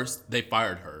 Well, first, they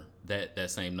fired her that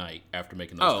same night after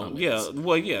making those comments. Yeah.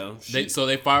 Well, yeah. So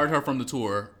they fired her from the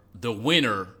tour. The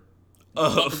winner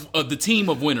of the team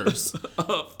of winners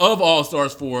of All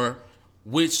Stars 4,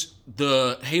 which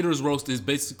the haters roast is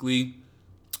basically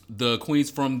the queens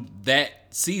from that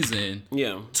season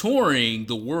touring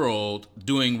the world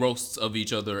doing roasts of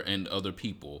each other and other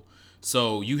people.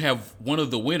 So you have one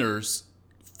of the winners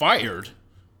fired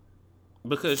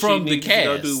because from she the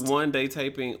cast. To go do 1 day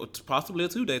taping, or possibly a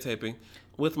 2 day taping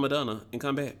with Madonna and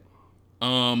come back.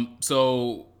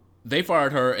 So they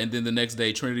fired her, and then the next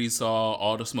day Trinity saw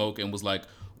all the smoke and was like,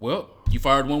 well, you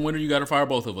fired one winner, you got to fire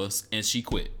both of us. And she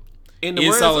quit. In the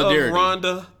words solidarity of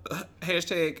Rhonda,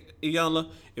 hashtag Iyanla,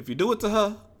 if you do it to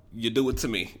her, you do it to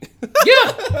me.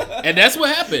 Yeah. And that's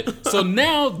what happened. So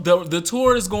now the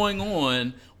tour is going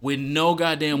on with no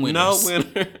goddamn winners. No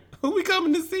winner. Who we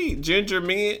coming to see? Ginger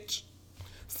Minch?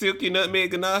 Silky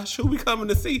Nutmeg Ganache? Who we coming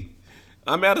to see?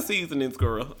 I'm out of seasonings,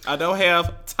 girl. I don't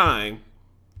have time.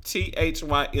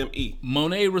 THYME.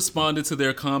 Monet responded to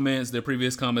their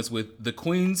previous comments with, the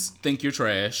queens think you're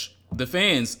trash. The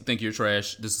fans think you're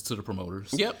trash. This is to the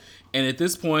promoters. Yep. And at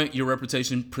this point, your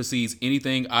reputation precedes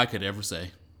anything I could ever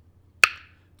say.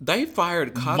 They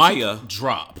fired Katya. Mic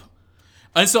drop.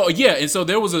 And so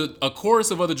there was a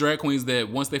chorus of other drag queens that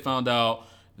once they found out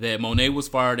that Monet was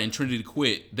fired and Trinity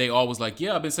quit, they all was like,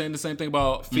 yeah, I've been saying the same thing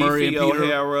about Murray and Peter.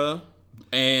 O'Hara.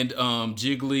 and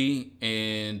Jiggly,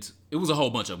 and it was a whole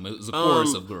bunch of them. It was a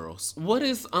chorus of girls. What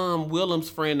is Willem's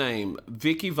friend name?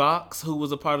 Vicky Vox, who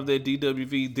was a part of that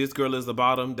DWV, This Girl Is the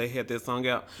Bottom. They had that song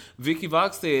out. Vicky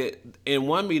Vox said in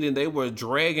one meeting they were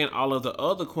dragging all of the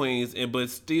other queens, but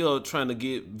still trying to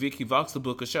get Vicky Vox to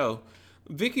book a show.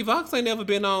 Vicky Vox ain't never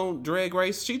been on Drag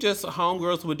Race. She just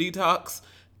homegirls with Detox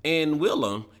and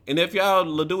Willem. And if y'all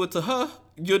will do it to her,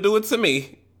 you'll do it to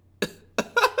me.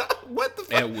 What the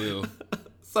fuck? At will.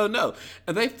 So no,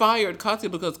 and they fired Katya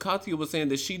because Katya was saying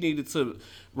that she needed to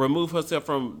remove herself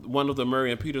from one of the Murray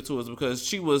and Peter tours because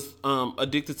she was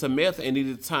addicted to meth and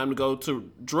needed time to go to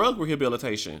drug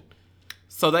rehabilitation.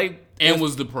 So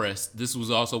was depressed. This was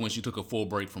also when she took a full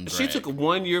break from drag. She took a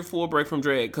 1 year full break from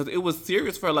drag because it was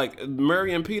serious for her. Like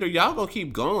Murray and Peter, y'all gonna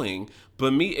keep going,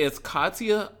 but me as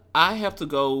Katya, I have to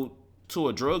go to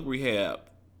a drug rehab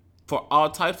for all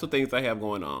types of things I have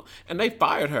going on, and they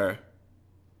fired her.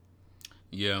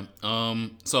 Yeah.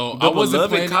 So I wasn't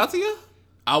planning. Katya?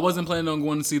 I wasn't planning on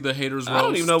going to see the Haters Roast. I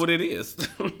don't even know what it is.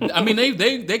 I mean,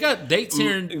 they got dates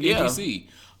here in DC.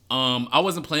 I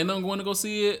wasn't planning on going to go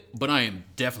see it, but I am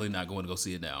definitely not going to go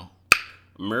see it now.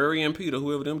 Murray and Peter,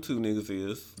 whoever them two niggas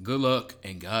is. Good luck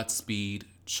and Godspeed,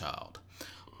 child.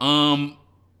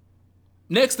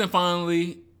 Next and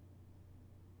finally,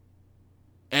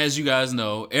 as you guys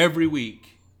know, every week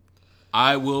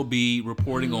I will be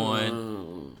reporting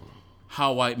on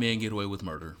how white men get away with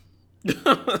murder. Is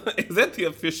that the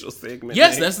official segment?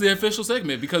 Yes, that's the official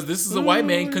segment because this is a white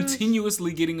man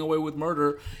continuously getting away with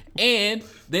murder, and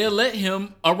they let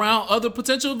him around other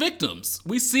potential victims.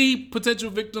 We see potential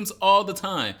victims all the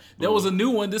time. There was a new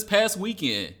one this past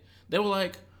weekend. They were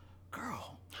like,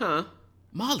 "Girl,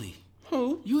 Molly,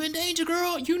 who? You in danger,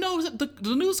 girl? You know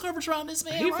the news coverage around this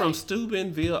man, He right?" from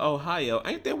Steubenville, Ohio.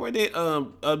 Ain't that where that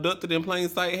abducted in plain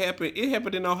sight happened? It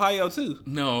happened in Ohio too.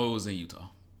 No, it was in Utah.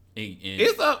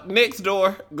 It's up next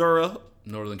door, girl.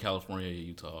 Northern California,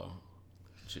 Utah.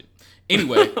 Shit.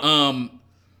 Anyway,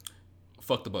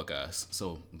 fuck the Buckeyes.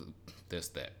 So that's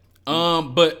that.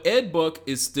 But Ed Buck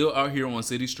is still out here on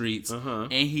city streets,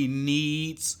 and he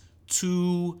needs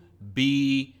to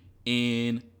be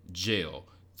in jail.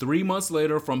 3 months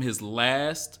later from his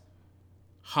last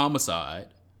homicide,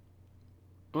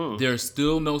 there's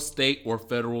still no state or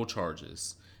federal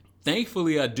charges.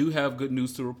 Thankfully, I do have good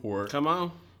news to report. Come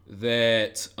on.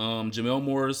 That Jamel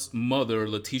Moore's mother,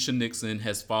 Letitia Nixon,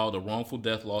 has filed a wrongful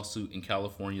death lawsuit in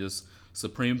California's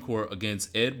Supreme Court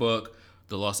against Ed Buck,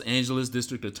 the Los Angeles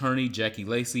District Attorney Jackie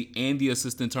Lacey, and the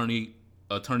Assistant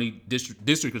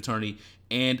District Attorney,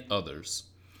 and others.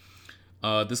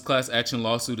 This class action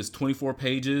lawsuit is 24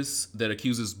 pages that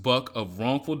accuses Buck of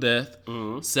wrongful death,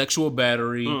 sexual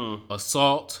battery,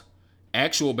 assault,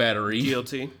 actual battery,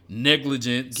 guilty,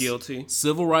 negligence, guilty,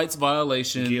 civil rights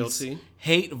violations, guilty,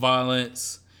 hate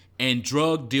violence, and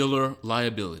drug dealer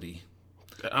liability.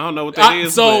 I don't know what that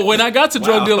is. So when I got to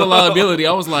drug dealer liability,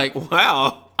 I was like,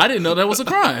 wow. I didn't know that was a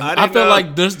crime. I felt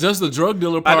like there's just the drug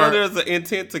dealer part. I know there's an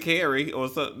intent to carry or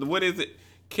something. What is it?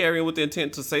 Carrying with the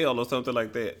intent to sell or something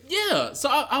like that. Yeah. So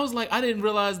I was like, I didn't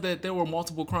realize that there were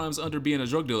multiple crimes under being a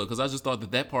drug dealer because I just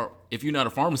thought that part, if you're not a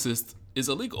pharmacist, is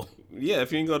illegal. Yeah,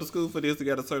 if you didn't go to school for this, you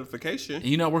got a certification. And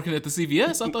you're not working at the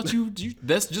CVS, I thought you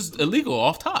that's just illegal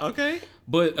off top. Okay.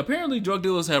 But apparently drug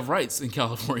dealers have rights in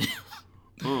California.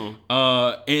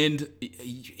 And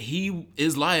he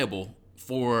is liable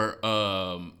for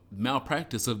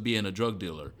malpractice of being a drug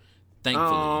dealer.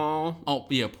 Thankfully. Oh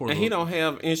yeah, poor. And he don't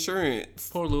have insurance.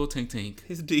 Poor little Tink Tink.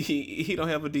 He don't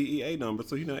have a DEA number,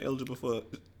 so he's not eligible for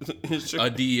insurance.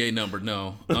 A DEA number,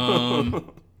 no.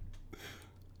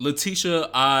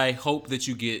 Letitia, I hope that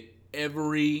you get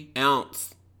every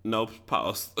ounce, no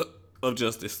pause, of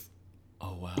justice.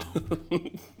 Oh wow.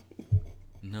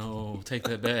 No, take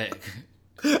that back.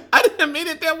 I didn't mean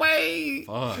it that way.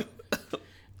 Fuck.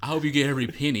 I hope you get every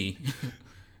penny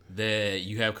that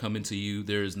you have coming to you.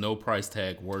 There is no price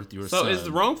tag worth your son. So is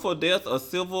wrongful death a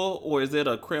civil or is it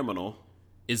a criminal?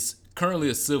 It's currently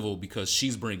a civil because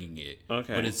she's bringing it.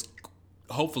 Okay. But it's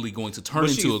hopefully going to turn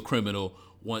into a criminal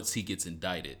once he gets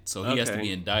indicted. So he has to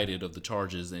be indicted of the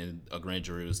charges, and a grand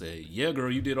jury will say, yeah,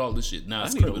 girl, you did all this shit. Nah,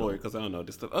 it's criminal. I need a lawyer because I don't know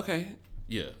this stuff. Okay.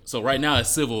 Yeah. So right now it's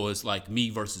civil. It's like me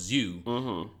versus you.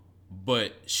 Mm-hmm.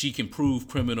 But she can prove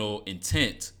criminal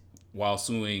intent while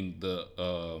suing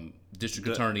the district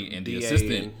attorney and the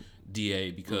assistant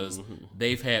DA because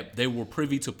they were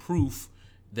privy to proof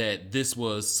that this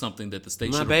was something that the state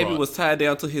should have brought. My baby was tied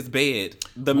down to his bed.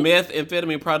 The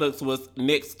methamphetamine products was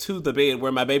next to the bed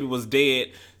where my baby was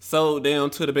dead, sewed down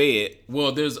to the bed.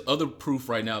 Well, there's other proof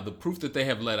right now. The proof that they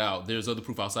have let out, there's other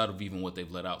proof outside of even what they've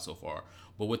let out so far.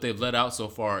 But what they've let out so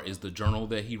far is the journal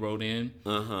that he wrote in,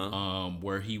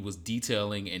 where he was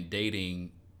detailing and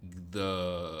dating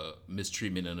the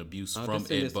mistreatment and abuse from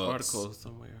Ed Buck. Article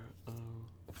somewhere.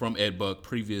 From Ed Buck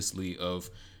previously of,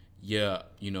 he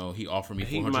offered me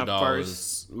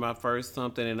 $400. My first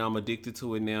something, and I'm addicted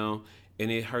to it now, and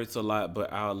it hurts a lot,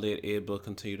 but I'll let Ed Buck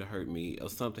continue to hurt me, or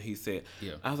something he said.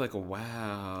 Yeah. I was like,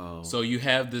 wow. So you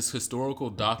have this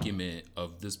historical document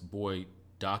of this boy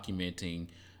documenting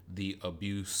the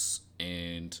abuse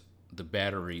and the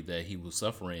battery that he was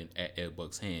suffering at Ed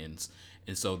Buck's hands.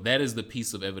 And so that is the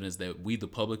piece of evidence that we, the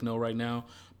public, know right now.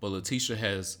 But Letitia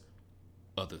has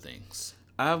other things.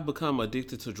 I've become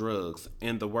addicted to drugs,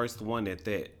 and the worst one at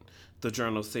that, the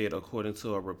journal said, according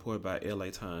to a report by LA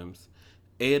Times.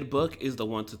 Ed Buck is the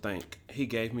one to thank. He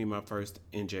gave me my first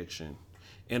injection.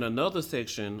 In another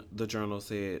section, the journal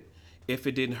said, if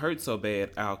it didn't hurt so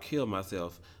bad, I'll kill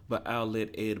myself, but I'll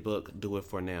let Ed Buck do it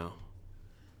for now.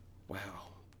 Wow.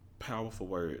 Powerful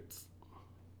words.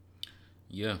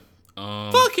 Yeah.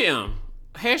 Fuck him.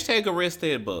 Hashtag arrest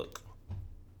Ed Buck.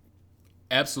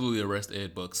 Absolutely arrest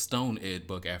Ed Buck. Stone Ed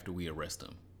Buck after we arrest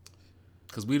him.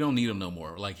 Because we don't need him no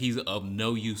more. Like, he's of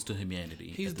no use to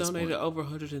humanity. He's donated over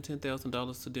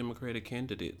 $110,000 to Democratic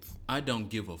candidates. I don't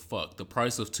give a fuck. The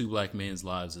price of 2 black men's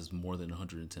lives is more than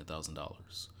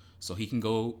 $110,000. So he can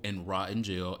go and rot in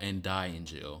jail and die in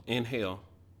jail. In hell.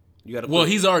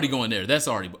 He's already going there. That's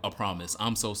already a promise.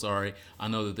 I'm so sorry. I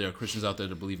know that there are Christians out there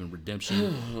that believe in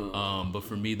redemption. But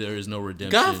for me, there is no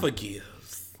redemption. God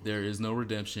forgives. There is no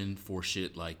redemption for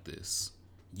shit like this.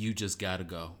 You just gotta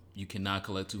go. You cannot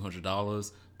collect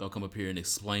 $200. Don't come up here and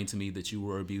explain to me that you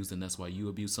were abused and that's why you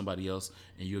abused somebody else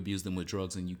and you abused them with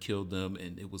drugs and you killed them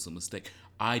and it was a mistake.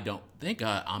 Thank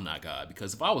God I'm not God,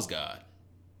 because if I was God.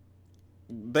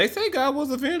 They say God was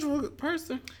a vengeful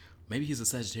person. Maybe he's a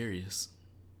Sagittarius.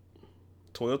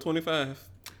 12/25.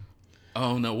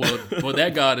 Oh no, well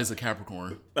that God is a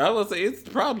Capricorn. I would say it's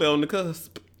probably on the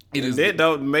cusp. It is. That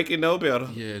don't make it no better.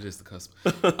 Yeah, it is the cusp.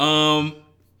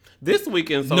 This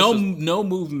weekend, no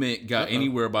movement got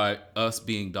anywhere by us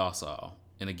being docile.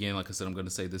 And again, like I said, I'm going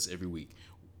to say this every week.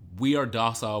 We are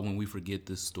docile when we forget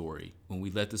this story, when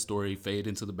we let the story fade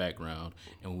into the background,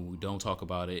 and when we don't talk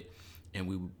about it,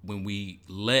 and when we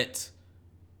let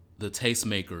the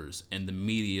tastemakers and the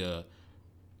media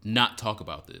not talk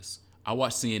about this. I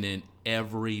watch CNN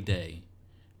every day.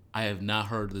 I have not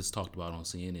heard this talked about on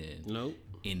CNN. Nope.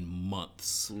 In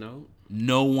months. No.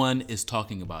 No one is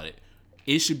talking about it.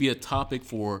 It should be a topic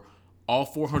for all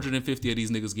 450 of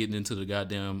these niggas getting into the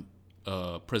goddamn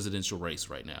presidential race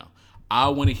right now. I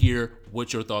want to hear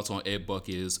what your thoughts on Ed Buck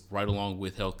is, right along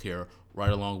with healthcare,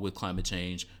 right along with climate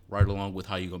change, right along with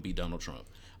how you're gonna beat Donald Trump.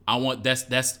 I want that's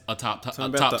a top topic.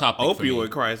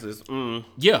 Opioid crisis.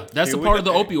 Yeah, that's a part of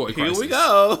the opioid crisis. Here we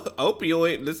go.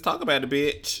 Opioid. Let's talk about it,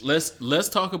 bitch. Let's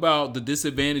talk about the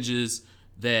disadvantages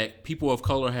that people of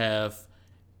color have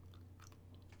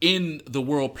in the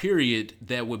world, period,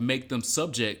 that would make them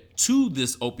subject to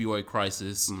this opioid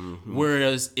crisis. Mm-hmm.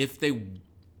 Whereas if they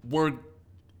were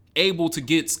able to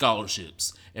get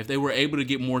scholarships, if they were able to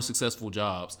get more successful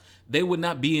jobs, they would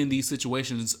not be in these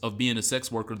situations of being a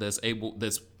sex worker that's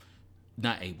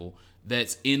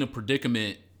in a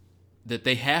predicament that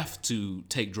they have to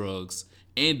take drugs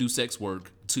and do sex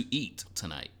work to eat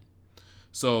tonight.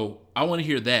 So I want to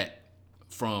hear that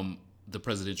from the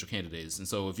presidential candidates. And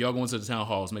so if y'all go into the town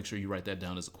halls, make sure you write that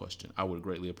down as a question. I would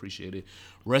greatly appreciate it.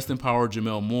 Rest in power,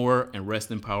 Jamel Moore, and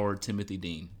rest in power, Timothy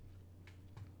Dean.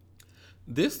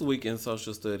 This week in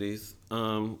social studies,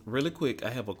 really quick, I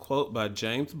have a quote by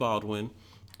James Baldwin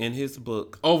in his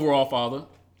book, Overall Father,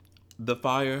 The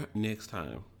Fire Next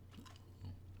Time.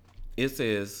 It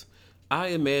says, I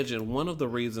imagine one of the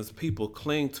reasons people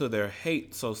cling to their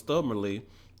hate so stubbornly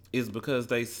is because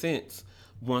they sense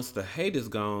once the hate is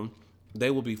gone, they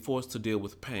will be forced to deal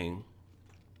with pain.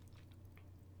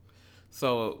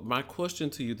 So my question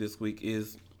to you this week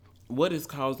is, what is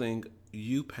causing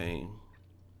you pain?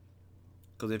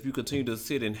 Because if you continue to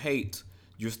sit in hate,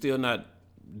 you're still not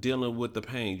dealing with the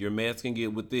pain. You're masking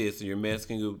it with this and you're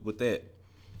masking it with that.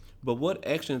 But what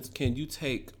actions can you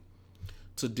take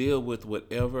to deal with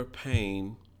whatever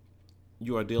pain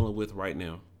you are dealing with right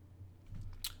now?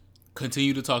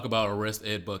 Continue to talk about arrest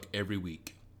Ed Buck every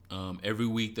week. Every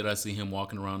week that I see him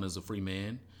walking around as a free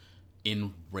man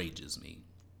enrages me,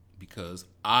 because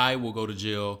I will go to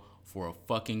jail for a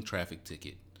fucking traffic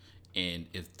ticket. And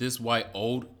if this white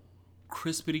old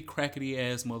crispity crackety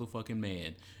ass motherfucking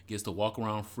man gets to walk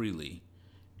around freely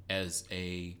as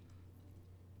a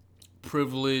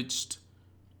privileged,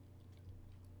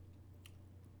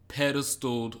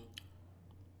 pedestaled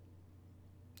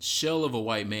shell of a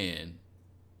white man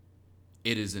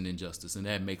it is an injustice, and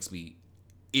that makes me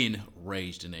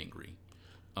enraged and angry.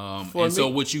 So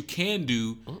what you can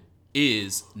do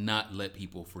is not let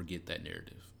people forget that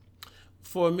narrative.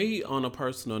 For me, on a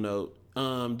personal note,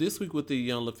 this week with the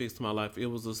Young LaFix My Life, it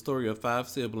was a story of 5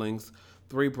 siblings,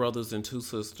 3 brothers and 2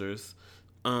 sisters.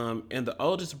 And the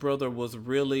oldest brother was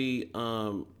really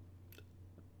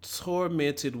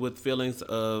tormented with feelings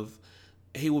of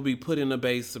he would be put in a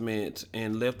basement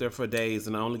and left there for days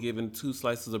and only given 2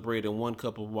 slices of bread and 1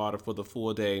 cup of water for the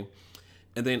full day.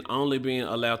 And then only being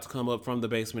allowed to come up from the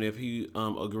basement if he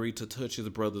agreed to touch his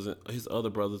other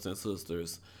brothers and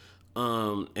sisters.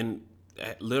 And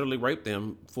literally raped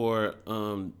them for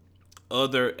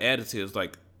other additives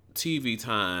like TV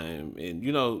time and,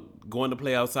 going to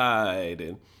play outside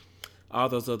and all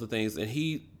those other things. And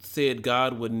he said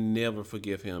God would never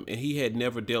forgive him. And he had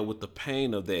never dealt with the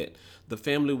pain of that. The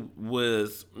family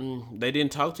they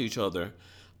didn't talk to each other.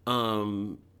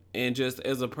 And just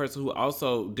as a person who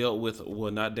also dealt with,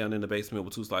 not down in the basement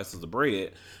with 2 slices of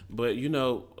bread, but,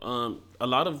 a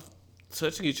lot of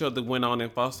touching each other went on in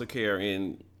foster care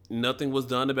and nothing was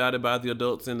done about it by the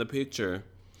adults in the picture.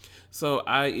 So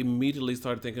I immediately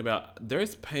started thinking about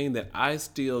there's pain that I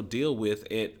still deal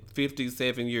with at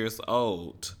 57 years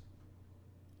old.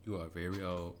 You are very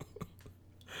old.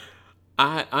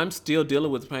 I'm still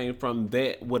dealing with pain from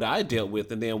that, what I dealt with,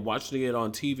 and then watching it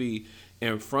on TV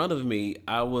in front of me,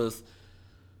 I was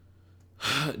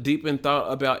deep in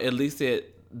thought about at least that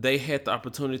they had the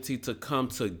opportunity to come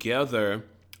together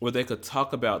where they could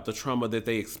talk about the trauma that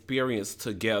they experienced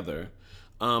together.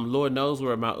 Lord knows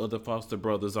where my other foster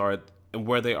brothers are and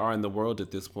where they are in the world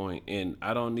at this point. And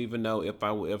I don't even know if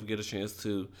I will ever get a chance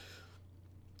to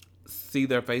see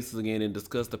their faces again and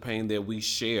discuss the pain that we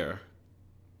share.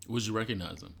 Would you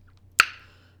recognize them?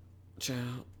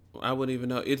 Child, I wouldn't even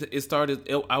know. It started,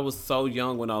 I was so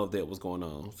young when all of that was going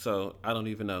on. So I don't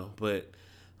even know. But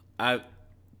I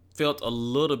felt a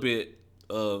little bit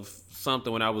of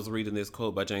something when I was reading this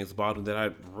quote by James Baldwin that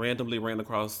I randomly ran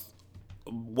across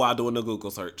while doing a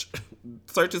Google search.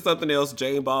 Searching something else,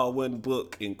 James Baldwin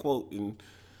book and quote and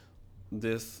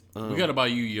this. We got to buy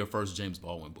you your first James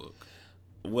Baldwin book.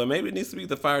 Well, maybe it needs to be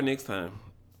The Fire next time.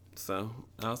 So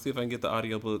I'll see if I can get the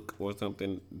audiobook or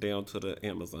something down to the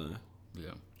Amazon.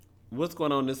 Yeah. What's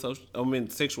going on in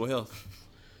sexual health?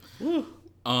 Woo.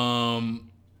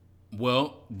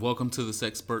 Well, welcome to the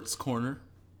Sexperts Corner.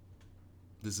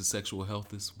 This is sexual health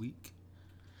this week.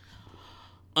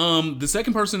 The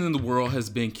second person in the world has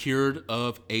been cured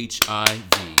of HIV.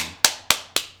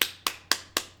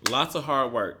 Lots of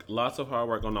hard work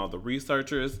on all the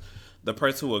researchers. The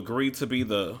person who agreed to be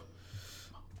the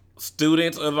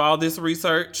student of all this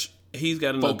research. He's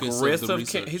got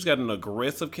an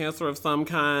aggressive cancer of some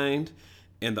kind,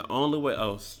 and the only way.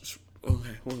 Okay,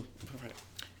 well, all right.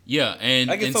 Yeah,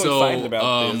 and I get so so excited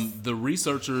about this. The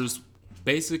researchers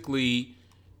basically,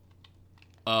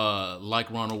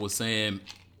 like Ronald was saying,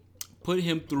 put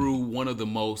him through one of the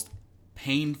most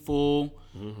painful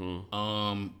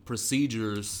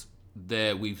procedures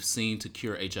that we've seen to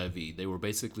cure HIV. They were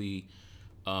basically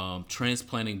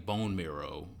transplanting bone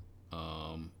marrow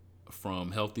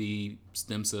from healthy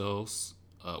stem cells,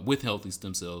 with healthy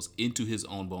stem cells, into his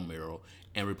own bone marrow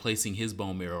and replacing his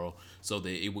bone marrow so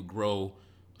that it would grow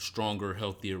stronger,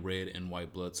 healthier red and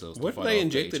white blood cells. What if they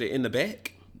injected it in the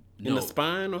back? In the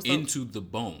spine or something? Into the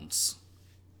bones.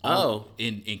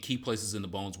 In key places in the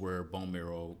bones where bone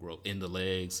marrow grows. In the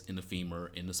legs, in the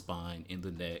femur, in the spine, in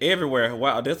the neck. Everywhere.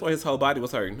 Wow, that's why his whole body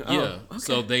was hurting. Yeah. Okay.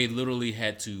 So they literally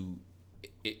had to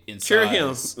cure him.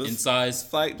 Incise.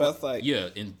 Site by site. Yeah,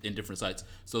 in different sites.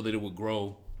 So that it would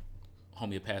grow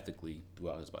homeopathically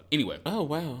throughout his body. Anyway. Oh,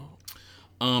 wow.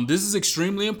 This is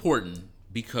extremely important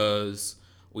because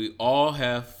we all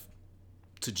have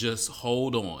to just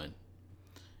hold on.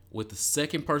 With the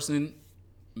second person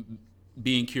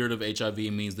being cured of HIV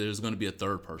means there's going to be a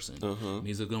third person. It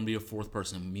means there's going to be a fourth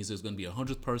person. It means there's going to be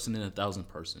 100th person and 1,000th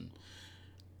person.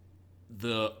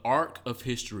 The arc of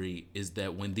history is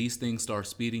that when these things start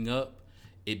speeding up,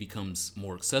 it becomes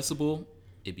more accessible.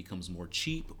 It becomes more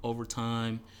cheap over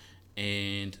time.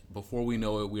 And before we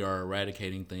know it, we are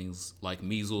eradicating things like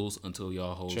measles until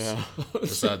y'all hoes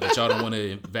decide that y'all don't want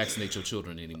to vaccinate your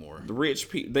children anymore. The rich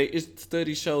people,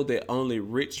 studies show that only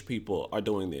rich people are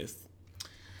doing this.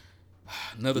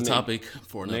 Another topic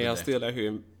for another day. Y'all still out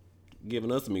here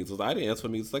giving us measles. I didn't ask for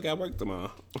measles. I got work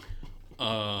tomorrow.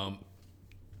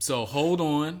 So hold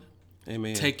on.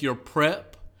 Amen. Take your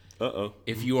PrEP. Uh-oh.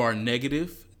 If you are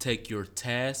negative, take your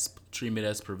TASP, treatment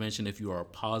as prevention if you are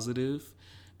positive.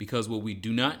 Because what we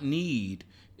do not need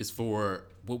is for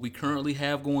what we currently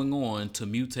have going on to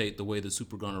mutate the way the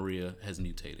super gonorrhea has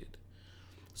mutated.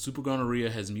 super gonorrhea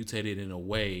has mutated in a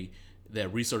way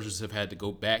that researchers have had to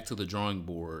go back to the drawing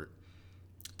board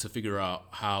to figure out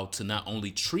how to not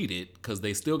only treat it, because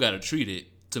they still got to treat it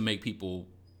to make people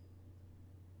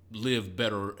live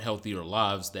better, healthier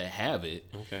lives that have it,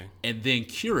 Okay. and then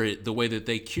cure it the way that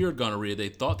they cured gonorrhea. They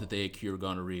thought that they had cured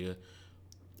gonorrhea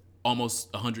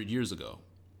almost 100 years ago.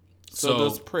 So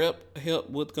does PrEP help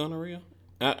with gonorrhea?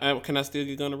 Can I still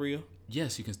get gonorrhea?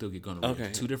 Yes, you can still get gonorrhea.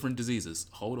 Okay. 2 different diseases.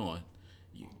 Hold on.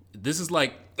 This is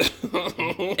like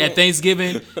at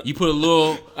Thanksgiving, you put a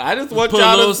little. I just want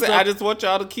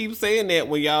y'all to keep saying that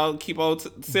when y'all keep on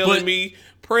selling me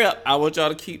PrEP. I want y'all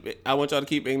to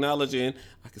keep acknowledging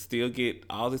I can still get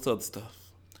all this other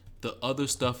stuff. The other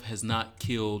stuff has not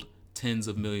killed tens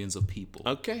of millions of people.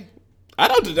 Okay. I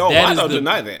don't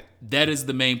deny that. That is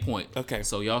the main point. Okay.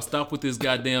 So y'all stop with this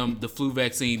the flu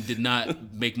vaccine did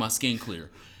not make my skin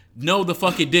clear. No, the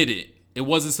fuck it didn't. It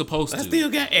wasn't supposed to. I still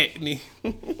got acne.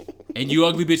 And you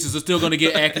ugly bitches are still gonna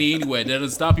get acne anyway. That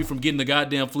doesn't stop you from getting the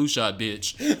goddamn flu shot,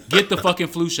 bitch. Get the fucking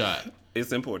flu shot.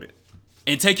 It's important.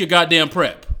 And take your goddamn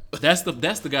PrEP. That's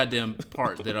the goddamn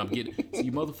part that I'm getting. So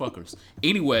you motherfuckers.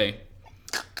 Anyway,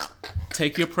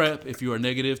 take your PrEP if you are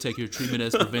negative. Take your treatment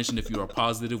as prevention if you are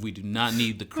positive. We do not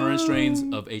need the current strains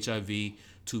of HIV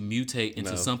to mutate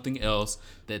into something else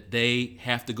that they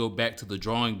have to go back to the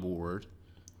drawing board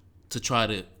to try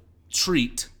to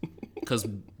treat, because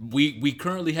we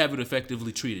currently have it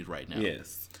effectively treated right now.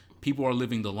 Yes. People are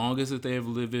living the longest that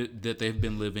they've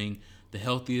been living, the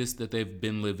healthiest that they've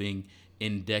been living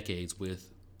in decades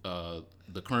with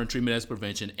the current treatment as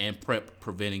prevention and PrEP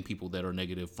preventing people that are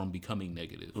negative from becoming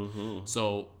negative. Mm-hmm.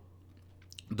 So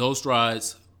those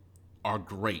strides are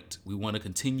great. We want to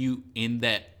continue in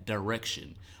that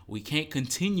direction. We can't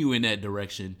continue in that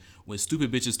direction when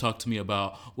stupid bitches talk to me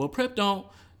about, well, PrEP don't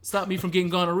stop me from getting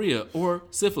gonorrhea or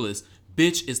syphilis.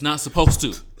 Bitch, it's not supposed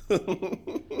to.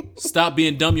 Stop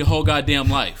being dumb your whole goddamn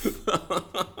life.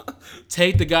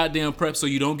 Take the goddamn PrEP so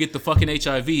you don't get the fucking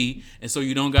HIV, and so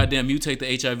you don't goddamn mutate the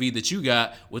HIV that you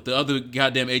got with the other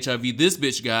goddamn HIV this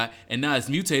bitch got, and now it's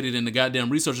mutated and the goddamn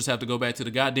researchers have to go back to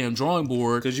the goddamn drawing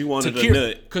board. Because you wanted a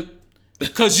nut.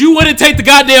 Because you wouldn't take the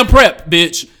goddamn PrEP,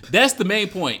 bitch. That's the main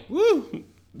point. Woo.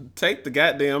 Take the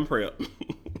goddamn PrEP.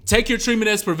 Take your treatment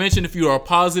as prevention if you are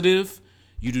positive.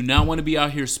 You do not want to be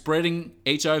out here spreading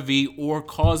HIV or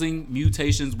causing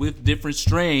mutations with different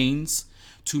strains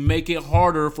to make it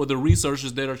harder for the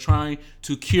researchers that are trying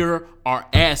to cure our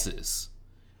asses.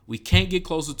 We can't get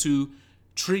closer to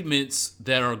treatments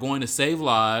that are going to save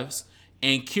lives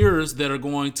and cures that are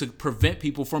going to prevent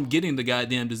people from getting the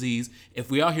goddamn disease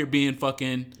if we out here being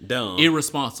fucking dumb,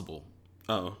 irresponsible.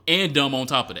 Oh. And dumb on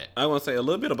top of that. I want to say a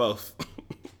little bit of both.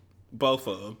 Both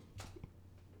of them.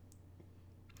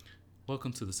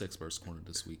 Welcome to the Sexperts Corner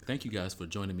this week. Thank you guys for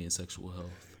joining me in sexual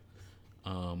health.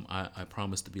 I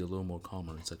promise to be a little more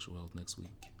calmer in sexual health next week.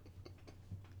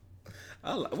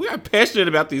 We are passionate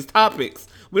about these topics.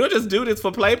 We don't just do this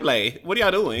for play. What are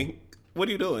y'all doing? What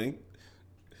are you doing?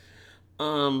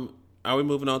 Are we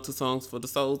moving on to songs for the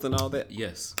souls and all that?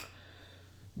 Yes.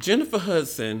 Jennifer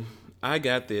Hudson, I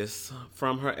got this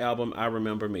from her album I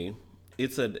Remember Me.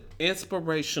 It's an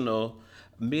inspirational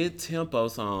mid-tempo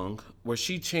song where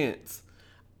she chants,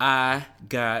 "I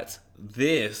got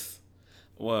this."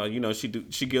 Well, you know, she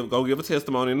give a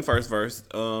testimony in the first verse,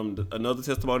 another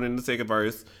testimony in the second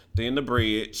verse, then the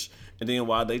bridge, and then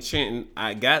while they chanting,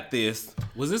 "I got this."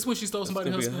 Was this when she stole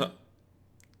somebody's husband?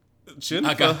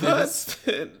 Jennifer I got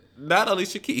Hudson, not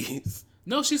Alicia Keys.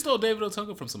 No, she stole David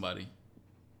Otunga from somebody.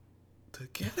 The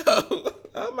Ghetto.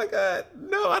 Oh my God.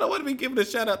 No, I don't want to be giving a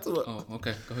shout out to her. Oh,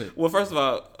 okay. Go ahead. Well, first of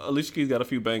all, Alicia Keys got a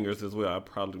few bangers as well. I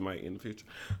probably might in the future.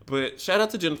 But shout out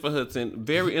to Jennifer Hudson.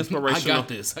 Very inspirational. I got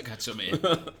this. I got your man.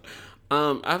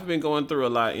 I've been going through a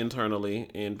lot internally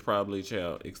and probably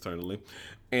externally.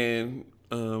 And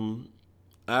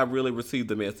I really received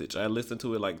the message. I listened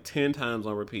to it like 10 times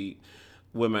on repeat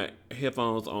with my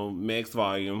headphones on max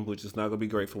volume, which is not going to be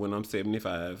great for when I'm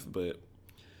 75. But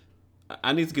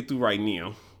I need to get through right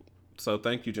now. So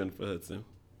thank you, Jennifer Hudson.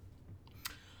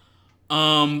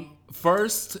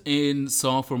 First in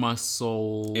Song for My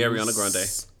Soul, Ariana Grande.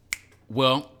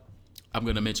 Well, I'm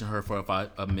gonna mention her for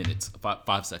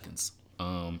 5 seconds.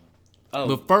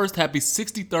 But first, happy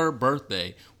 63rd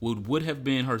birthday. Would have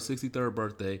been her 63rd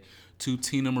birthday to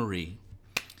Tina Marie,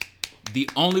 the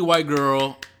only white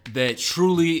girl that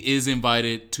truly is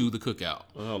invited to the cookout.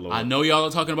 Oh, Lord. I know y'all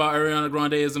are talking about Ariana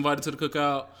Grande is invited to the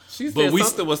cookout. She said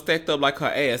something was stacked up like her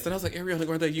ass. And I was like, Ariana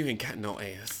Grande, you ain't got no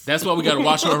ass. That's why we got to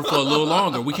watch her for a little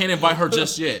longer. We can't invite her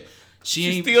just yet.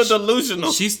 She's still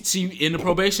delusional. She in the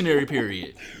probationary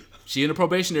period. She in a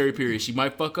probationary period. She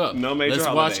might fuck up. No major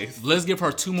holidays. Let's give her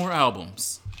 2 more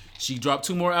albums. She dropped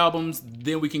 2 more albums,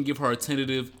 then we can give her a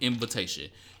tentative invitation.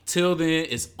 Till then,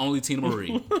 it's only Tina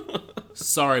Marie.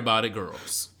 Sorry about it,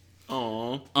 girls.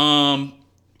 Aww.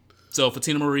 So for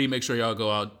Tina Marie, make sure y'all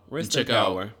go out and check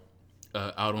out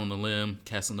Out on the Limb,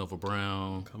 Casanova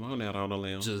Brown. Come on out on the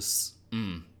limb. Just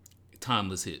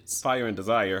timeless hits. Fire and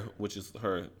Desire, which is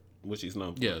which she's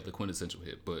known for. Yeah, the quintessential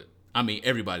hit. But I mean,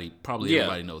 everybody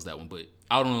knows that one. But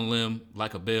Out on a Limb,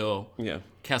 Like a Bell, Yeah.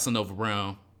 Casanova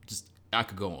Brown, just I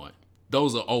could go on.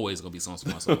 Those are always gonna be songs for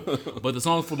my soul. But the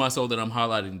song for my soul that I'm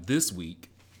highlighting this week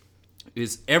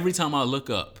is Every Time I Look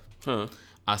Up,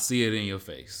 I See It in Your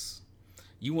Face.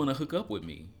 You wanna hook up with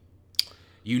me.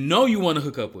 You know you wanna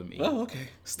hook up with me. Oh, okay.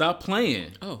 Stop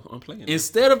playing. Oh, I'm playing.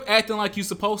 Instead of acting like you're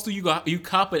supposed to, you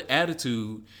cop an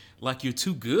attitude like you're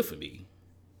too good for me.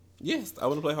 Yes, I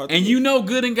want to play hard. And you know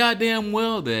good and goddamn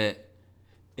well that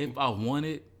if I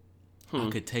wanted, I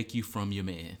could take you from your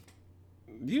man.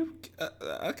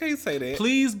 I can't say that.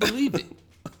 Please believe it.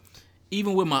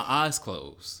 Even with my eyes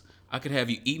closed, I could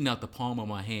have you eating out the palm of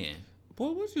my hand.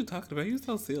 Boy, what you talking about? You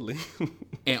so silly.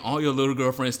 And all your little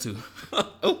girlfriends too.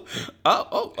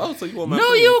 oh, so you want my No,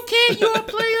 friends. you can't. You're a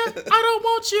player. I don't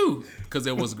want you. Because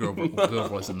there was a girl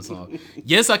voice in the song.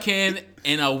 Yes, I can,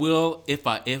 and I will if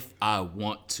I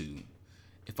want to.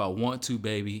 If I want to,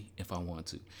 baby. If I want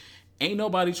to. Ain't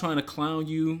nobody trying to clown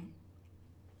you,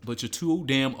 but you're too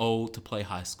damn old to play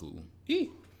high school.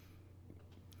 You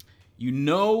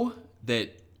know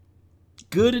that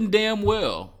good and damn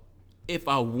well, if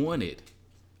I wanted,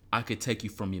 I could take you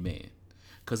from your man.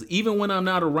 Because even when I'm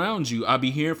not around you, I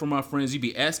be hearing from my friends, you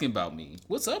be asking about me.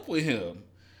 What's up with him?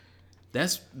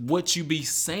 That's what you be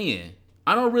saying.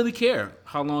 I don't really care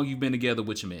how long you've been together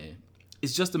with your man.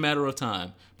 It's just a matter of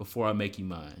time before I make you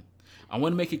mine. I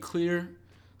want to make it clear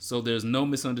so there's no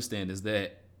misunderstandings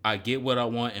that I get what I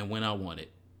want and when I want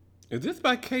it. Is this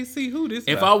by KC? Who this?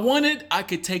 If I wanted, I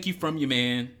could take you from your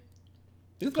man.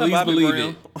 This by Please Bobby believe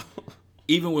Brown. it.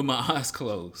 Even with my eyes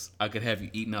closed, I could have you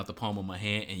eating out the palm of my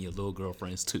hand and your little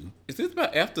girlfriends too. Is this by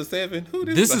After 7? Who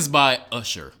this? This by? is by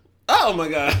Usher. Oh my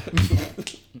god.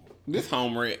 This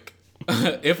home wreck.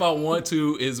 If I Want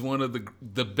To is one of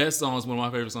the best songs, one of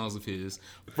my favorite songs of his,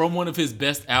 from one of his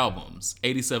best albums,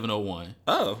 8701.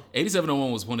 Oh.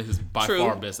 8701 was one of his by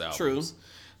far best albums.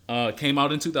 True. Came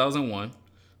out in 2001.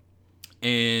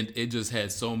 And it just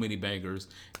had so many bangers.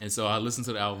 And so I listened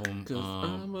to the album.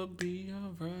 I'ma be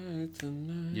alright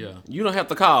tonight. Yeah. You don't have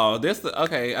to call.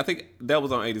 Okay, I think that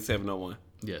was on 8701.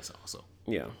 Yes, also.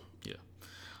 Yeah. Yeah.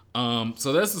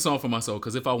 So that's the song for my soul.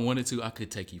 Because if I wanted to, I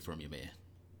could take you from your man.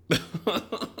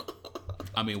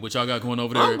 I mean, what y'all got going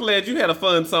over there? I'm glad you had a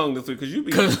fun song this week because you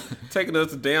be taking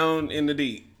us down in the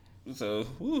deep. So,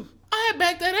 whew. I had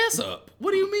backed that ass up. What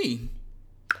do you mean?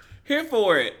 Here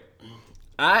for it.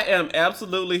 I am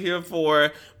absolutely here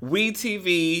for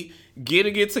WeTV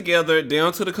getting it together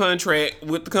down to the contract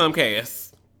with the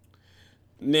Comcast.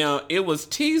 Now, it was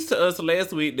teased to us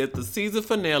last week that the season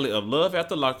finale of Love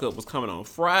After Lockup was coming on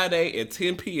Friday at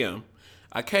 10 p.m.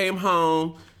 I came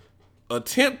home,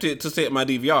 attempted to set my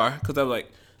DVR because I was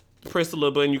like, press the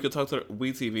little button, you can talk to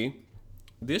WeTV.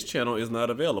 This channel is not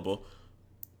available.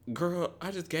 Girl, I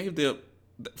just gave them...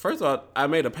 First of all, I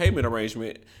made a payment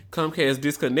arrangement. Comcast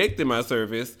disconnected my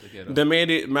service,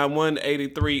 demanded my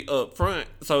 $183 up front.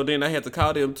 So then I had to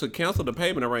call them to cancel the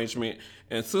payment arrangement.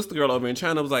 And sister girl over in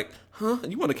China was like, "Huh?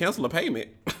 You want to cancel a payment?"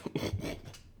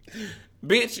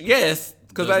 Bitch, yes.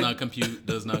 Does not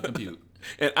compute.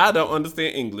 And I don't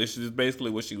understand English. Is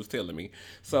basically what she was telling me.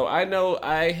 So I know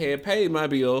I had paid my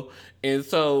bill. And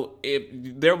so if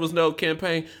there was no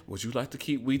campaign, would you like to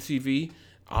keep WeTV?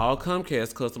 All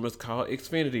Comcast customers call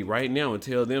Xfinity right now and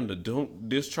tell them to don't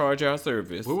discharge our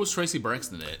service. Where was Tracy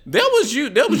Braxton at? That was you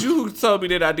who told me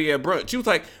that idea at brunch. She was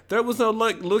like, there was no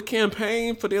little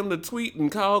campaign for them to tweet and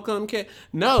call Comcast.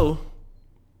 No.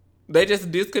 They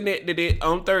just disconnected it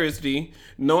on Thursday,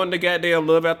 knowing the goddamn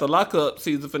Love After Lockup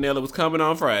season finale was coming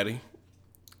on Friday.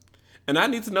 And I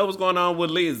need to know what's going on with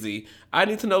Lizzie. I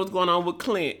need to know what's going on with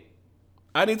Clint.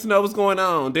 I need to know what's going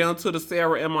on down to the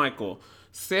Sarah and Michael.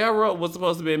 Sarah was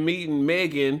supposed to be meeting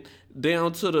Megan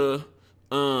down to the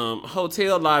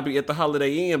hotel lobby at the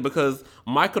Holiday Inn because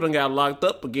Michael done got locked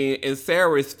up again, and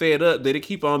Sarah is fed up that it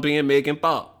keep on being Megan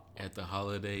Thought. At the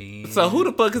Holiday Inn. So who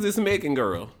the fuck is this Megan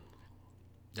girl?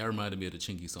 That reminded me of the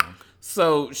Chinky song.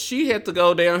 So she had to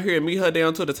go down here and meet her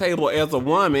down to the table as a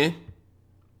woman.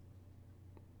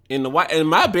 And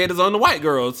my bed is on the white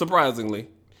girl, surprisingly.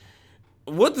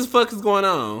 What the fuck is going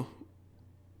on?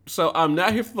 So I'm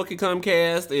not here for fucking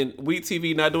Comcast and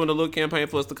WeTV not doing a little campaign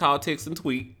for us to call, text, and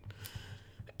tweet.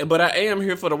 But I am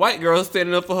here for the white girl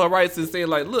standing up for her rights and saying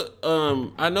like, look,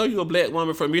 I know you're a black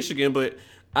woman from Michigan, but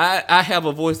I have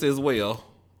a voice as well.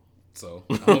 So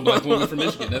I'm a black woman from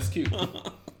Michigan. That's cute.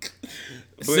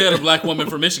 Said a black woman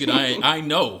from Michigan. I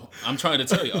know. I'm trying to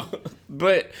tell y'all.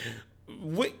 But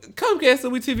Comcast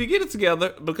and WeTV get it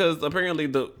together because apparently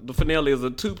the finale is a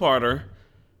 2-parter.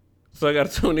 So I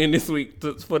got to tune in this week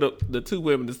for the two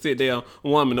women to sit down,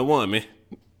 woman to woman.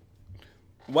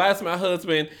 Why does my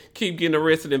husband keep getting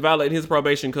arrested and violating his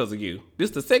probation because of you?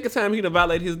 This is the second time he done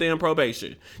violated his damn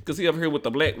probation because he over here with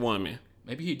the black woman.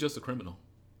 Maybe he's just a criminal.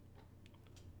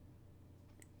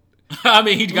 I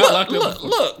mean, he got locked up.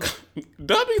 Look,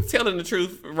 Dubby's telling the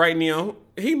truth right now.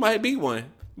 He might be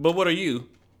one. But what are you?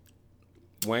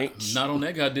 Wanch. Not on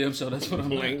that goddamn show. That's what I'm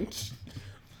like. Wanch.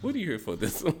 What are you here for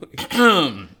this week?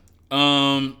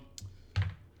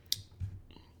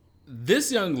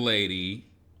 This young lady,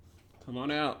 Come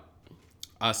on out.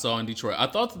 I saw in Detroit. I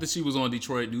thought that she was on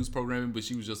Detroit news programming, but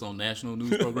she was just on national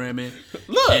news programming.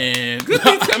 Look, and good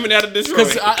things coming out of Detroit.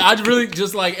 Because I really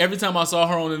just like every time I saw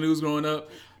her on the news growing up,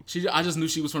 I just knew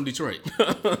she was from Detroit.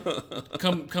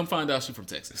 Come find out she's from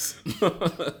Texas.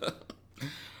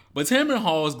 But Tamron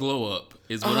Hall's glow up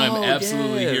is what I'm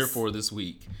absolutely here for this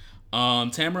week.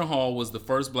 Tamron Hall was the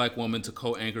first black woman to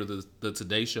co-anchor the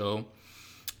Today Show.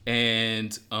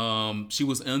 And she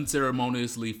was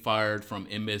unceremoniously fired from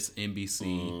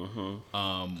MSNBC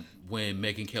when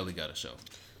Megyn Kelly got a show.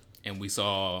 And we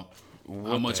saw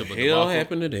how much of a debacle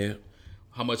happened to that.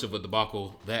 How much of a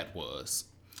debacle that was.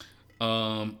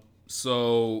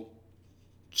 So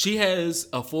she has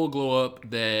a full glow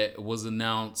up that was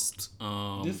announced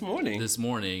This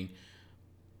morning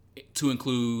to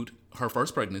include her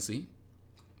first pregnancy.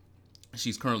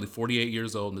 She's currently 48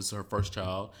 years old, and this is her first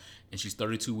child, and she's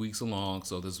 32 weeks along.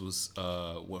 So this was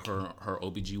what her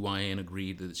OBGYN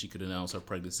agreed that she could announce her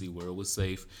pregnancy where it was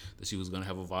safe, that she was going to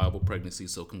have a viable pregnancy.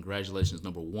 So congratulations,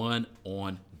 number one,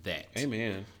 on that.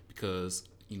 Amen. Because,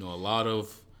 a lot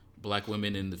of black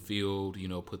women in the field,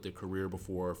 put their career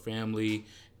before family,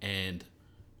 and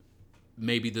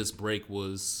maybe this break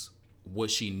was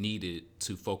what she needed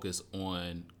to focus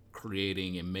on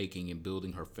creating and making and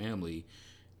building her family,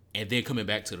 and then coming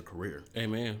back to the career.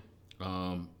 Amen.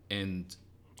 And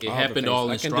it happened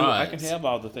all in strides. I can have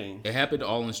all the things. It happened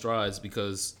all in strides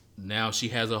because now she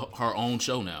has her own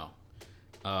show now.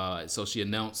 So she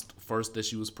announced first that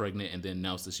she was pregnant and then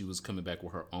announced that she was coming back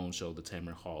with her own show, the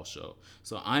Tamron Hall Show.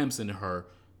 So I am sending her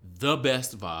the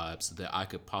best vibes that I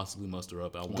could possibly muster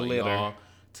up. I want y'all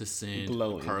to send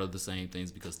her the same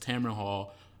things because Tamron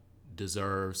Hall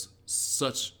deserves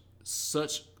such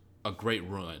a great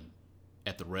run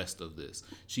at the rest of this.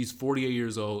 She's 48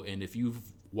 years old, and if you've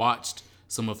watched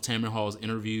some of Tamron Hall's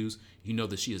interviews, you know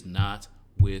that she is not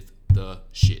with the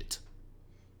shit.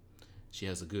 She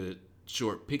has a good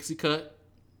short pixie cut.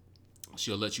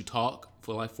 She'll let you talk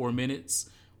for like 4 minutes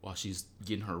while she's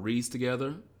getting her reads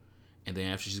together. And then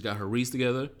after she's got her reads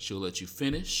together, she'll let you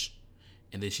finish.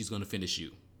 And then she's going to finish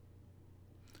you.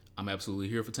 I'm absolutely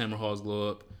here for Tamron Hall's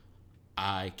glow up.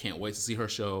 I can't wait to see her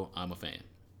show. I'm a fan.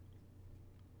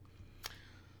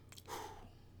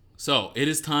 So it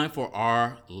is time for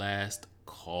our last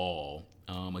call.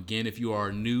 Again, if you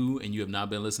are new and you have not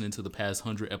been listening to the past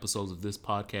 100 episodes of this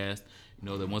podcast, you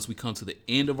know that once we come to the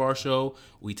end of our show,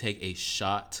 we take a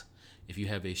shot. If you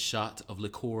have a shot of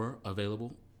liqueur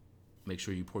available, make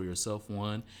sure you pour yourself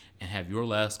one and have your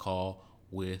last call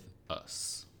with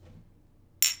us.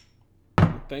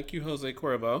 Thank you, Jose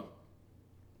Cuervo.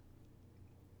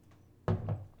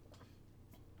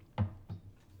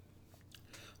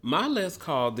 My last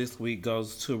call this week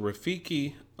goes to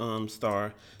Rafiki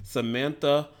star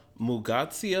Samantha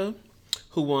Mugatsia,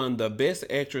 who won the Best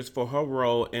Actress for her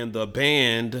role in the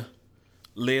banned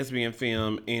lesbian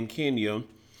film in Kenya.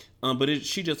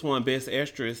 She just won Best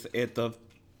Actress at the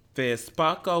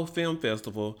FESPACO Film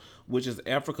Festival, which is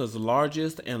Africa's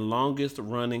largest and longest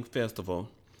running festival.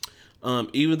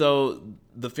 Even though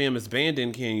the film is banned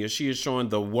in Kenya, she is showing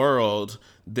the world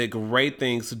that great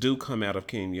things do come out of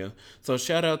Kenya. So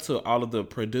shout out to all of the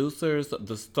producers,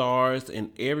 the stars,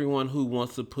 and everyone who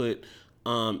wants to put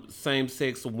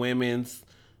same-sex women's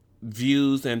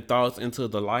views and thoughts into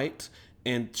the light.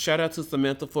 And shout out to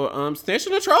Samantha for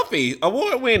snatching a trophy,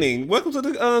 award-winning. Welcome to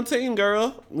the team,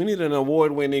 girl. We need an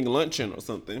award-winning luncheon or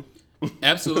something.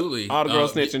 Absolutely. All the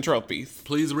girls snatching trophies.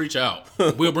 Please reach out.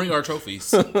 We'll bring our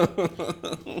trophies.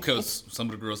 Because some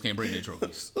of the girls can't bring their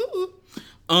trophies.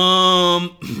 My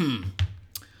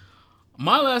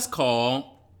last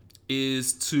call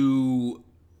is to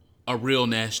a real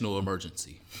national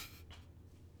emergency.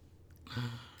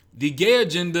 The gay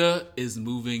agenda is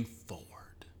moving forward.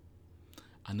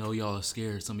 I know y'all are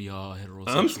scared. Some of y'all heterosexuals.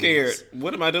 I'm scared.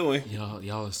 What am I doing?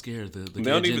 Y'all are scared. The They gay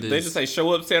don't even. agenda They is- just say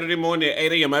show up Saturday morning at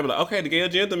 8 a.m. I be like, okay, the gay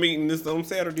agenda meeting is on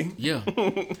Saturday. Yeah.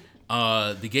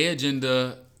 The gay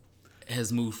agenda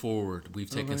has moved forward. We've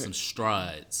taken some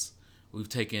strides. We've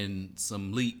taken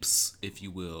some leaps, if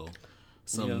you will.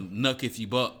 Some nuck if you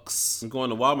bucks. We're going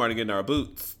to Walmart and getting our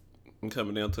boots and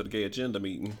coming down to the gay agenda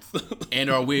meetings. And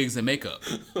our wigs and makeup.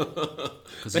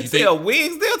 They sell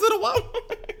wigs there to the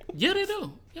Walmart. Yeah, they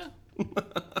do. Yeah.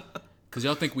 Because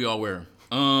y'all think we all wear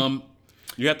them.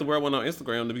 You have to wear one on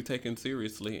Instagram to be taken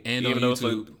seriously. And even on though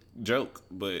YouTube. it's a joke.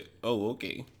 But,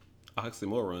 okay.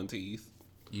 Oxymoron tease.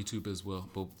 YouTube as well.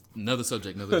 But another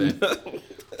subject, another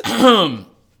day.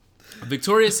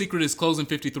 Victoria's Secret is closing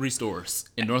 53 stores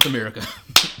in North America.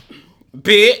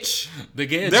 Bitch. The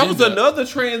gay There was agenda- another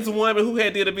trans woman who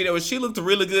did a video. She looked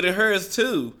really good in hers,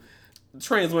 too.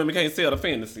 Trans women can't sell the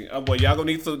fantasy. Oh, boy, y'all gonna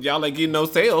need to... Y'all ain't getting no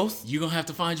sales. You're going to have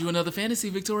to find you another fantasy,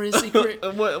 Victoria's Secret.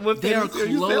 What They are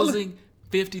fantasy you selling? closing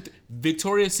 50...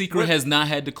 Victoria's Secret has not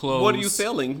had to close... What are you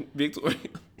selling, Victoria?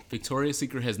 Victoria's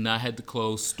Secret has not had to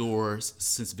close stores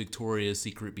since Victoria's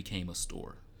Secret became a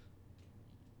store.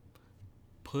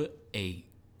 Put a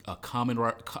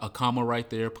comma right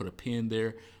there, put a pin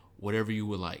there, whatever you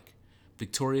would like.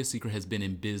 Victoria's Secret has been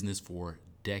in business for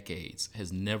decades,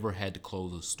 has never had to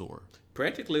close a store.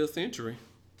 Practically a century.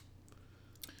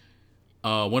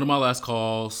 One of my last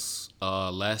calls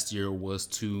last year was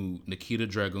to Nikita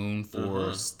Dragoon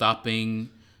for stopping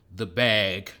the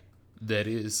bag that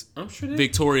is I'm sure they-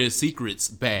 Victoria's Secret's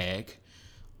bag.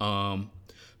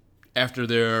 After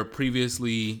their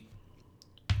previously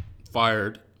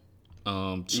fired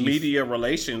chief Media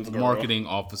relations girl. marketing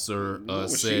officer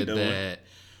was she said doing? that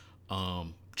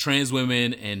trans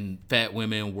women and fat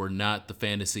women were not the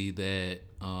fantasy that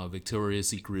Victoria's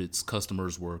Secret's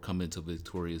customers were coming to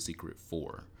Victoria's Secret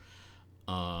for.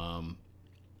 And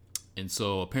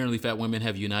so apparently fat women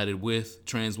have united with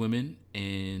trans women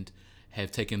and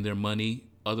have taken their money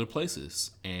other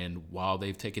places. And while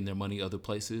they've taken their money other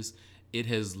places, it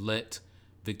has let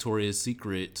Victoria's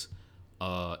Secret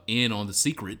in on the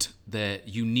secret that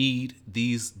you need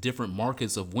these different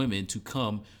markets of women to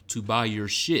come to buy your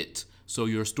shit so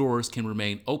your stores can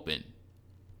remain open.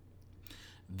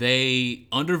 They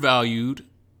undervalued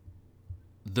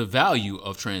the value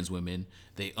of trans women.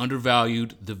 They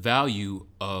undervalued the value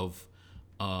of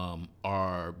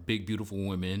our big, beautiful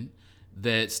women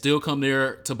that still come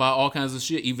there to buy all kinds of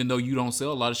shit, even though you don't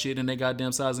sell a lot of shit in their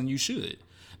goddamn size and you should.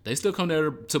 They still come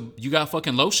there to, you got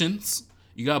fucking lotions,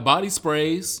 you got body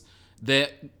sprays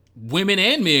that women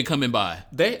and men come and buy.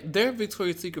 Their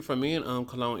Victoria's Secret for men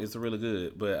cologne is really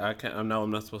good, but I know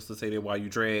I'm not supposed to say that while you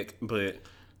drag, but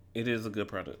it is a good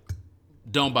product.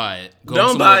 Don't buy it.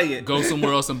 Don't buy it. Go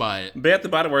somewhere else and buy it. Bath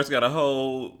and Body Works got a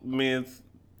whole men's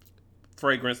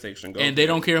fragrance section. And they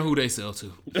don't care who they sell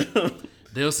to.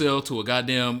 They'll sell to a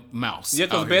goddamn mouse. Yeah,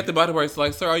 because out here. Bath and Body Works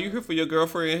like, sir, are you here for your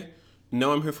girlfriend?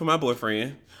 No, I'm here for my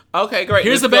boyfriend. Okay, great.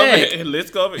 Here's Let's the go over bag. here.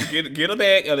 Let's go over, get a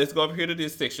bag and let's go over here to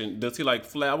this section. Does he like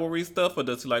flowery stuff or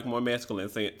does he like more masculine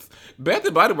scents? Bath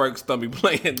and Body Works don't be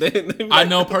playing. They be I like-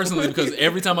 know personally because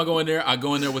every time I go in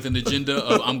there with an agenda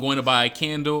of I'm going to buy a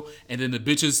candle, and then the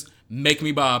bitches make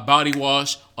me buy a body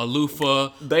wash, a loofah,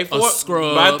 They a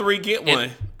scrub. buy 3 get one.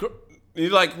 and- gr-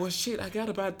 You're like, well, shit, I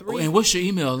gotta buy 3. And what's your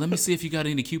email? Let me see if you got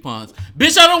any coupons.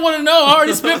 Bitch, I don't want to know. I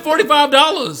already spent $45.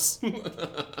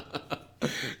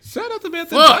 Shout out to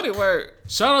Bath and Fuck. Body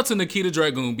Works. Shout out to Nikita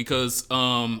Dragoon because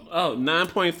Oh,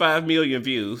 9.5 million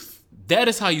views. that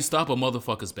is how you stop a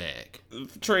motherfucker's bag.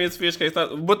 Trans fish case.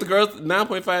 But the girls,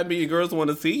 9.5 million girls want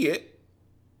to see it.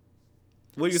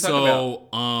 What are you talking about?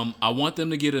 So I want them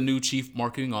to get a new chief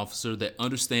marketing officer that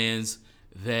understands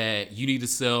that you need to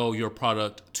sell your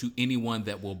product to anyone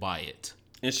that will buy it.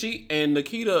 And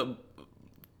Nikita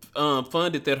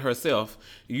funded that herself.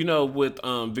 You know, with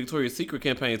Victoria's Secret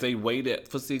campaigns, they waited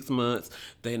for 6 months.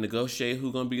 They negotiate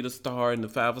who's gonna be the star and the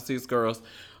 5 or 6 girls.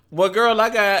 Well, girl, I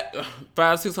got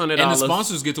 $500-$600. And the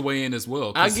sponsors get to weigh in as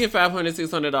well. I 'cause get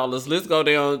 $500-$600. Let's go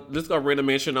down. Let's go rent a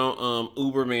mansion on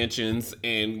Uber Mansions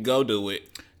and go do it.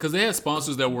 Because they had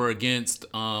sponsors that were against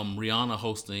Rihanna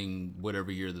hosting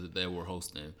whatever year that they were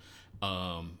hosting.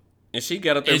 And she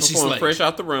got up there And she performing slayed. fresh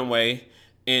off the runway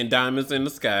and Diamonds in the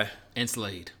Sky. And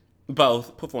Slade.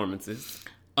 Both performances.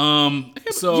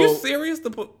 So You serious?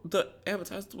 The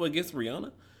advertisers were against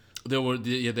Rihanna?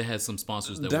 they had some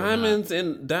sponsors that were Diamonds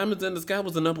in the Sky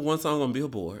was the #1 song on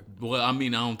Billboard. not. Well, I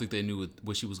mean, I don't think they knew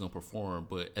what she was going to perform,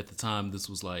 but at the time, this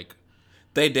was like,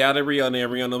 They doubted Rihanna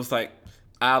and Rihanna was like,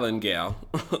 Island gal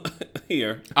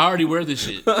here. I already wear this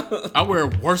shit. I wear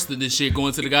worse than this shit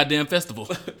going to the goddamn festival.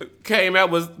 Came out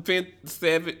with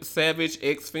Savage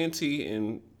X Fenty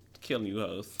and killing you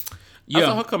hoes. I Yeah.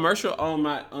 saw her commercial on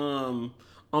my on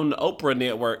the Oprah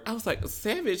network. I was like,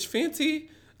 Savage Fenty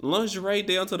lingerie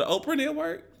down to the Oprah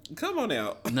network. Come on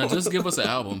out. Now just give us an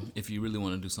album if you really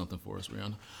want to do something for us,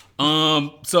 Rihanna.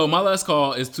 So my last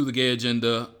call is to the gay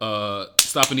agenda.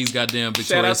 Stopping these goddamn Shout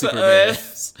Victoria's out to Secret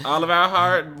us. bags. All of our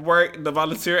hard work, the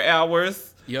volunteer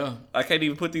hours. Yeah. I can't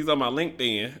even put these on my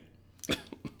LinkedIn.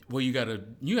 Well, you gotta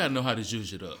know how to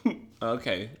zhuzh it up.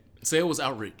 Okay. Say it was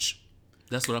outreach.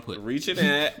 That's what I put. Reaching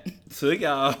out to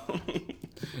y'all.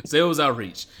 Say it was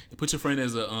outreach. Put your friend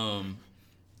as the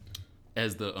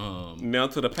Now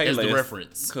to the pay as list. the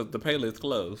reference. Because the pay list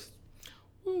closed.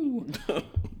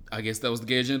 I guess that was the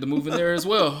gay agenda move in there as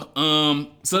well.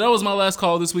 So that was my last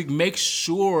call this week. Make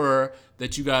sure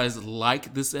that you guys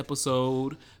like this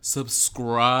episode,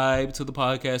 subscribe to the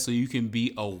podcast so you can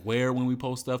be aware when we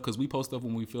post stuff, because we post stuff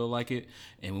when we feel like it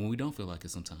and when we don't feel like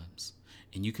it sometimes.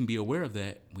 And you can be aware of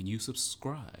that when you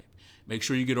subscribe. Make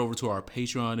sure you get over to our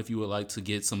Patreon if you would like to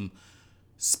get some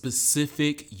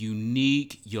specific,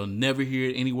 unique, you'll never hear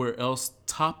it anywhere else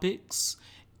topics.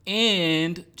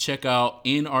 And check out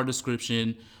in our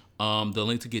description the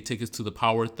link to get tickets to the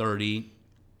Power 30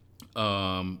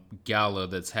 gala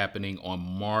that's happening on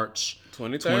March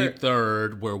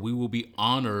 23rd, where we will be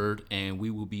honored and we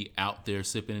will be out there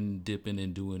sipping and dipping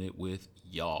and doing it with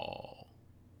y'all.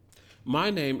 My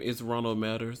name is Ronald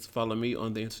Matters. Follow me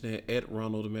on the internet at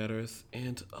Ronald Matters.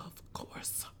 And of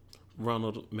course,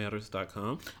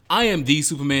 RonaldMatters.com. I am the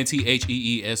Superman,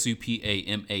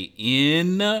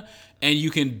 TheeSupaman. And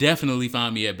you can definitely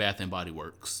find me at Bath and Body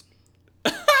Works.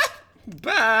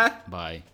 Bye. Bye.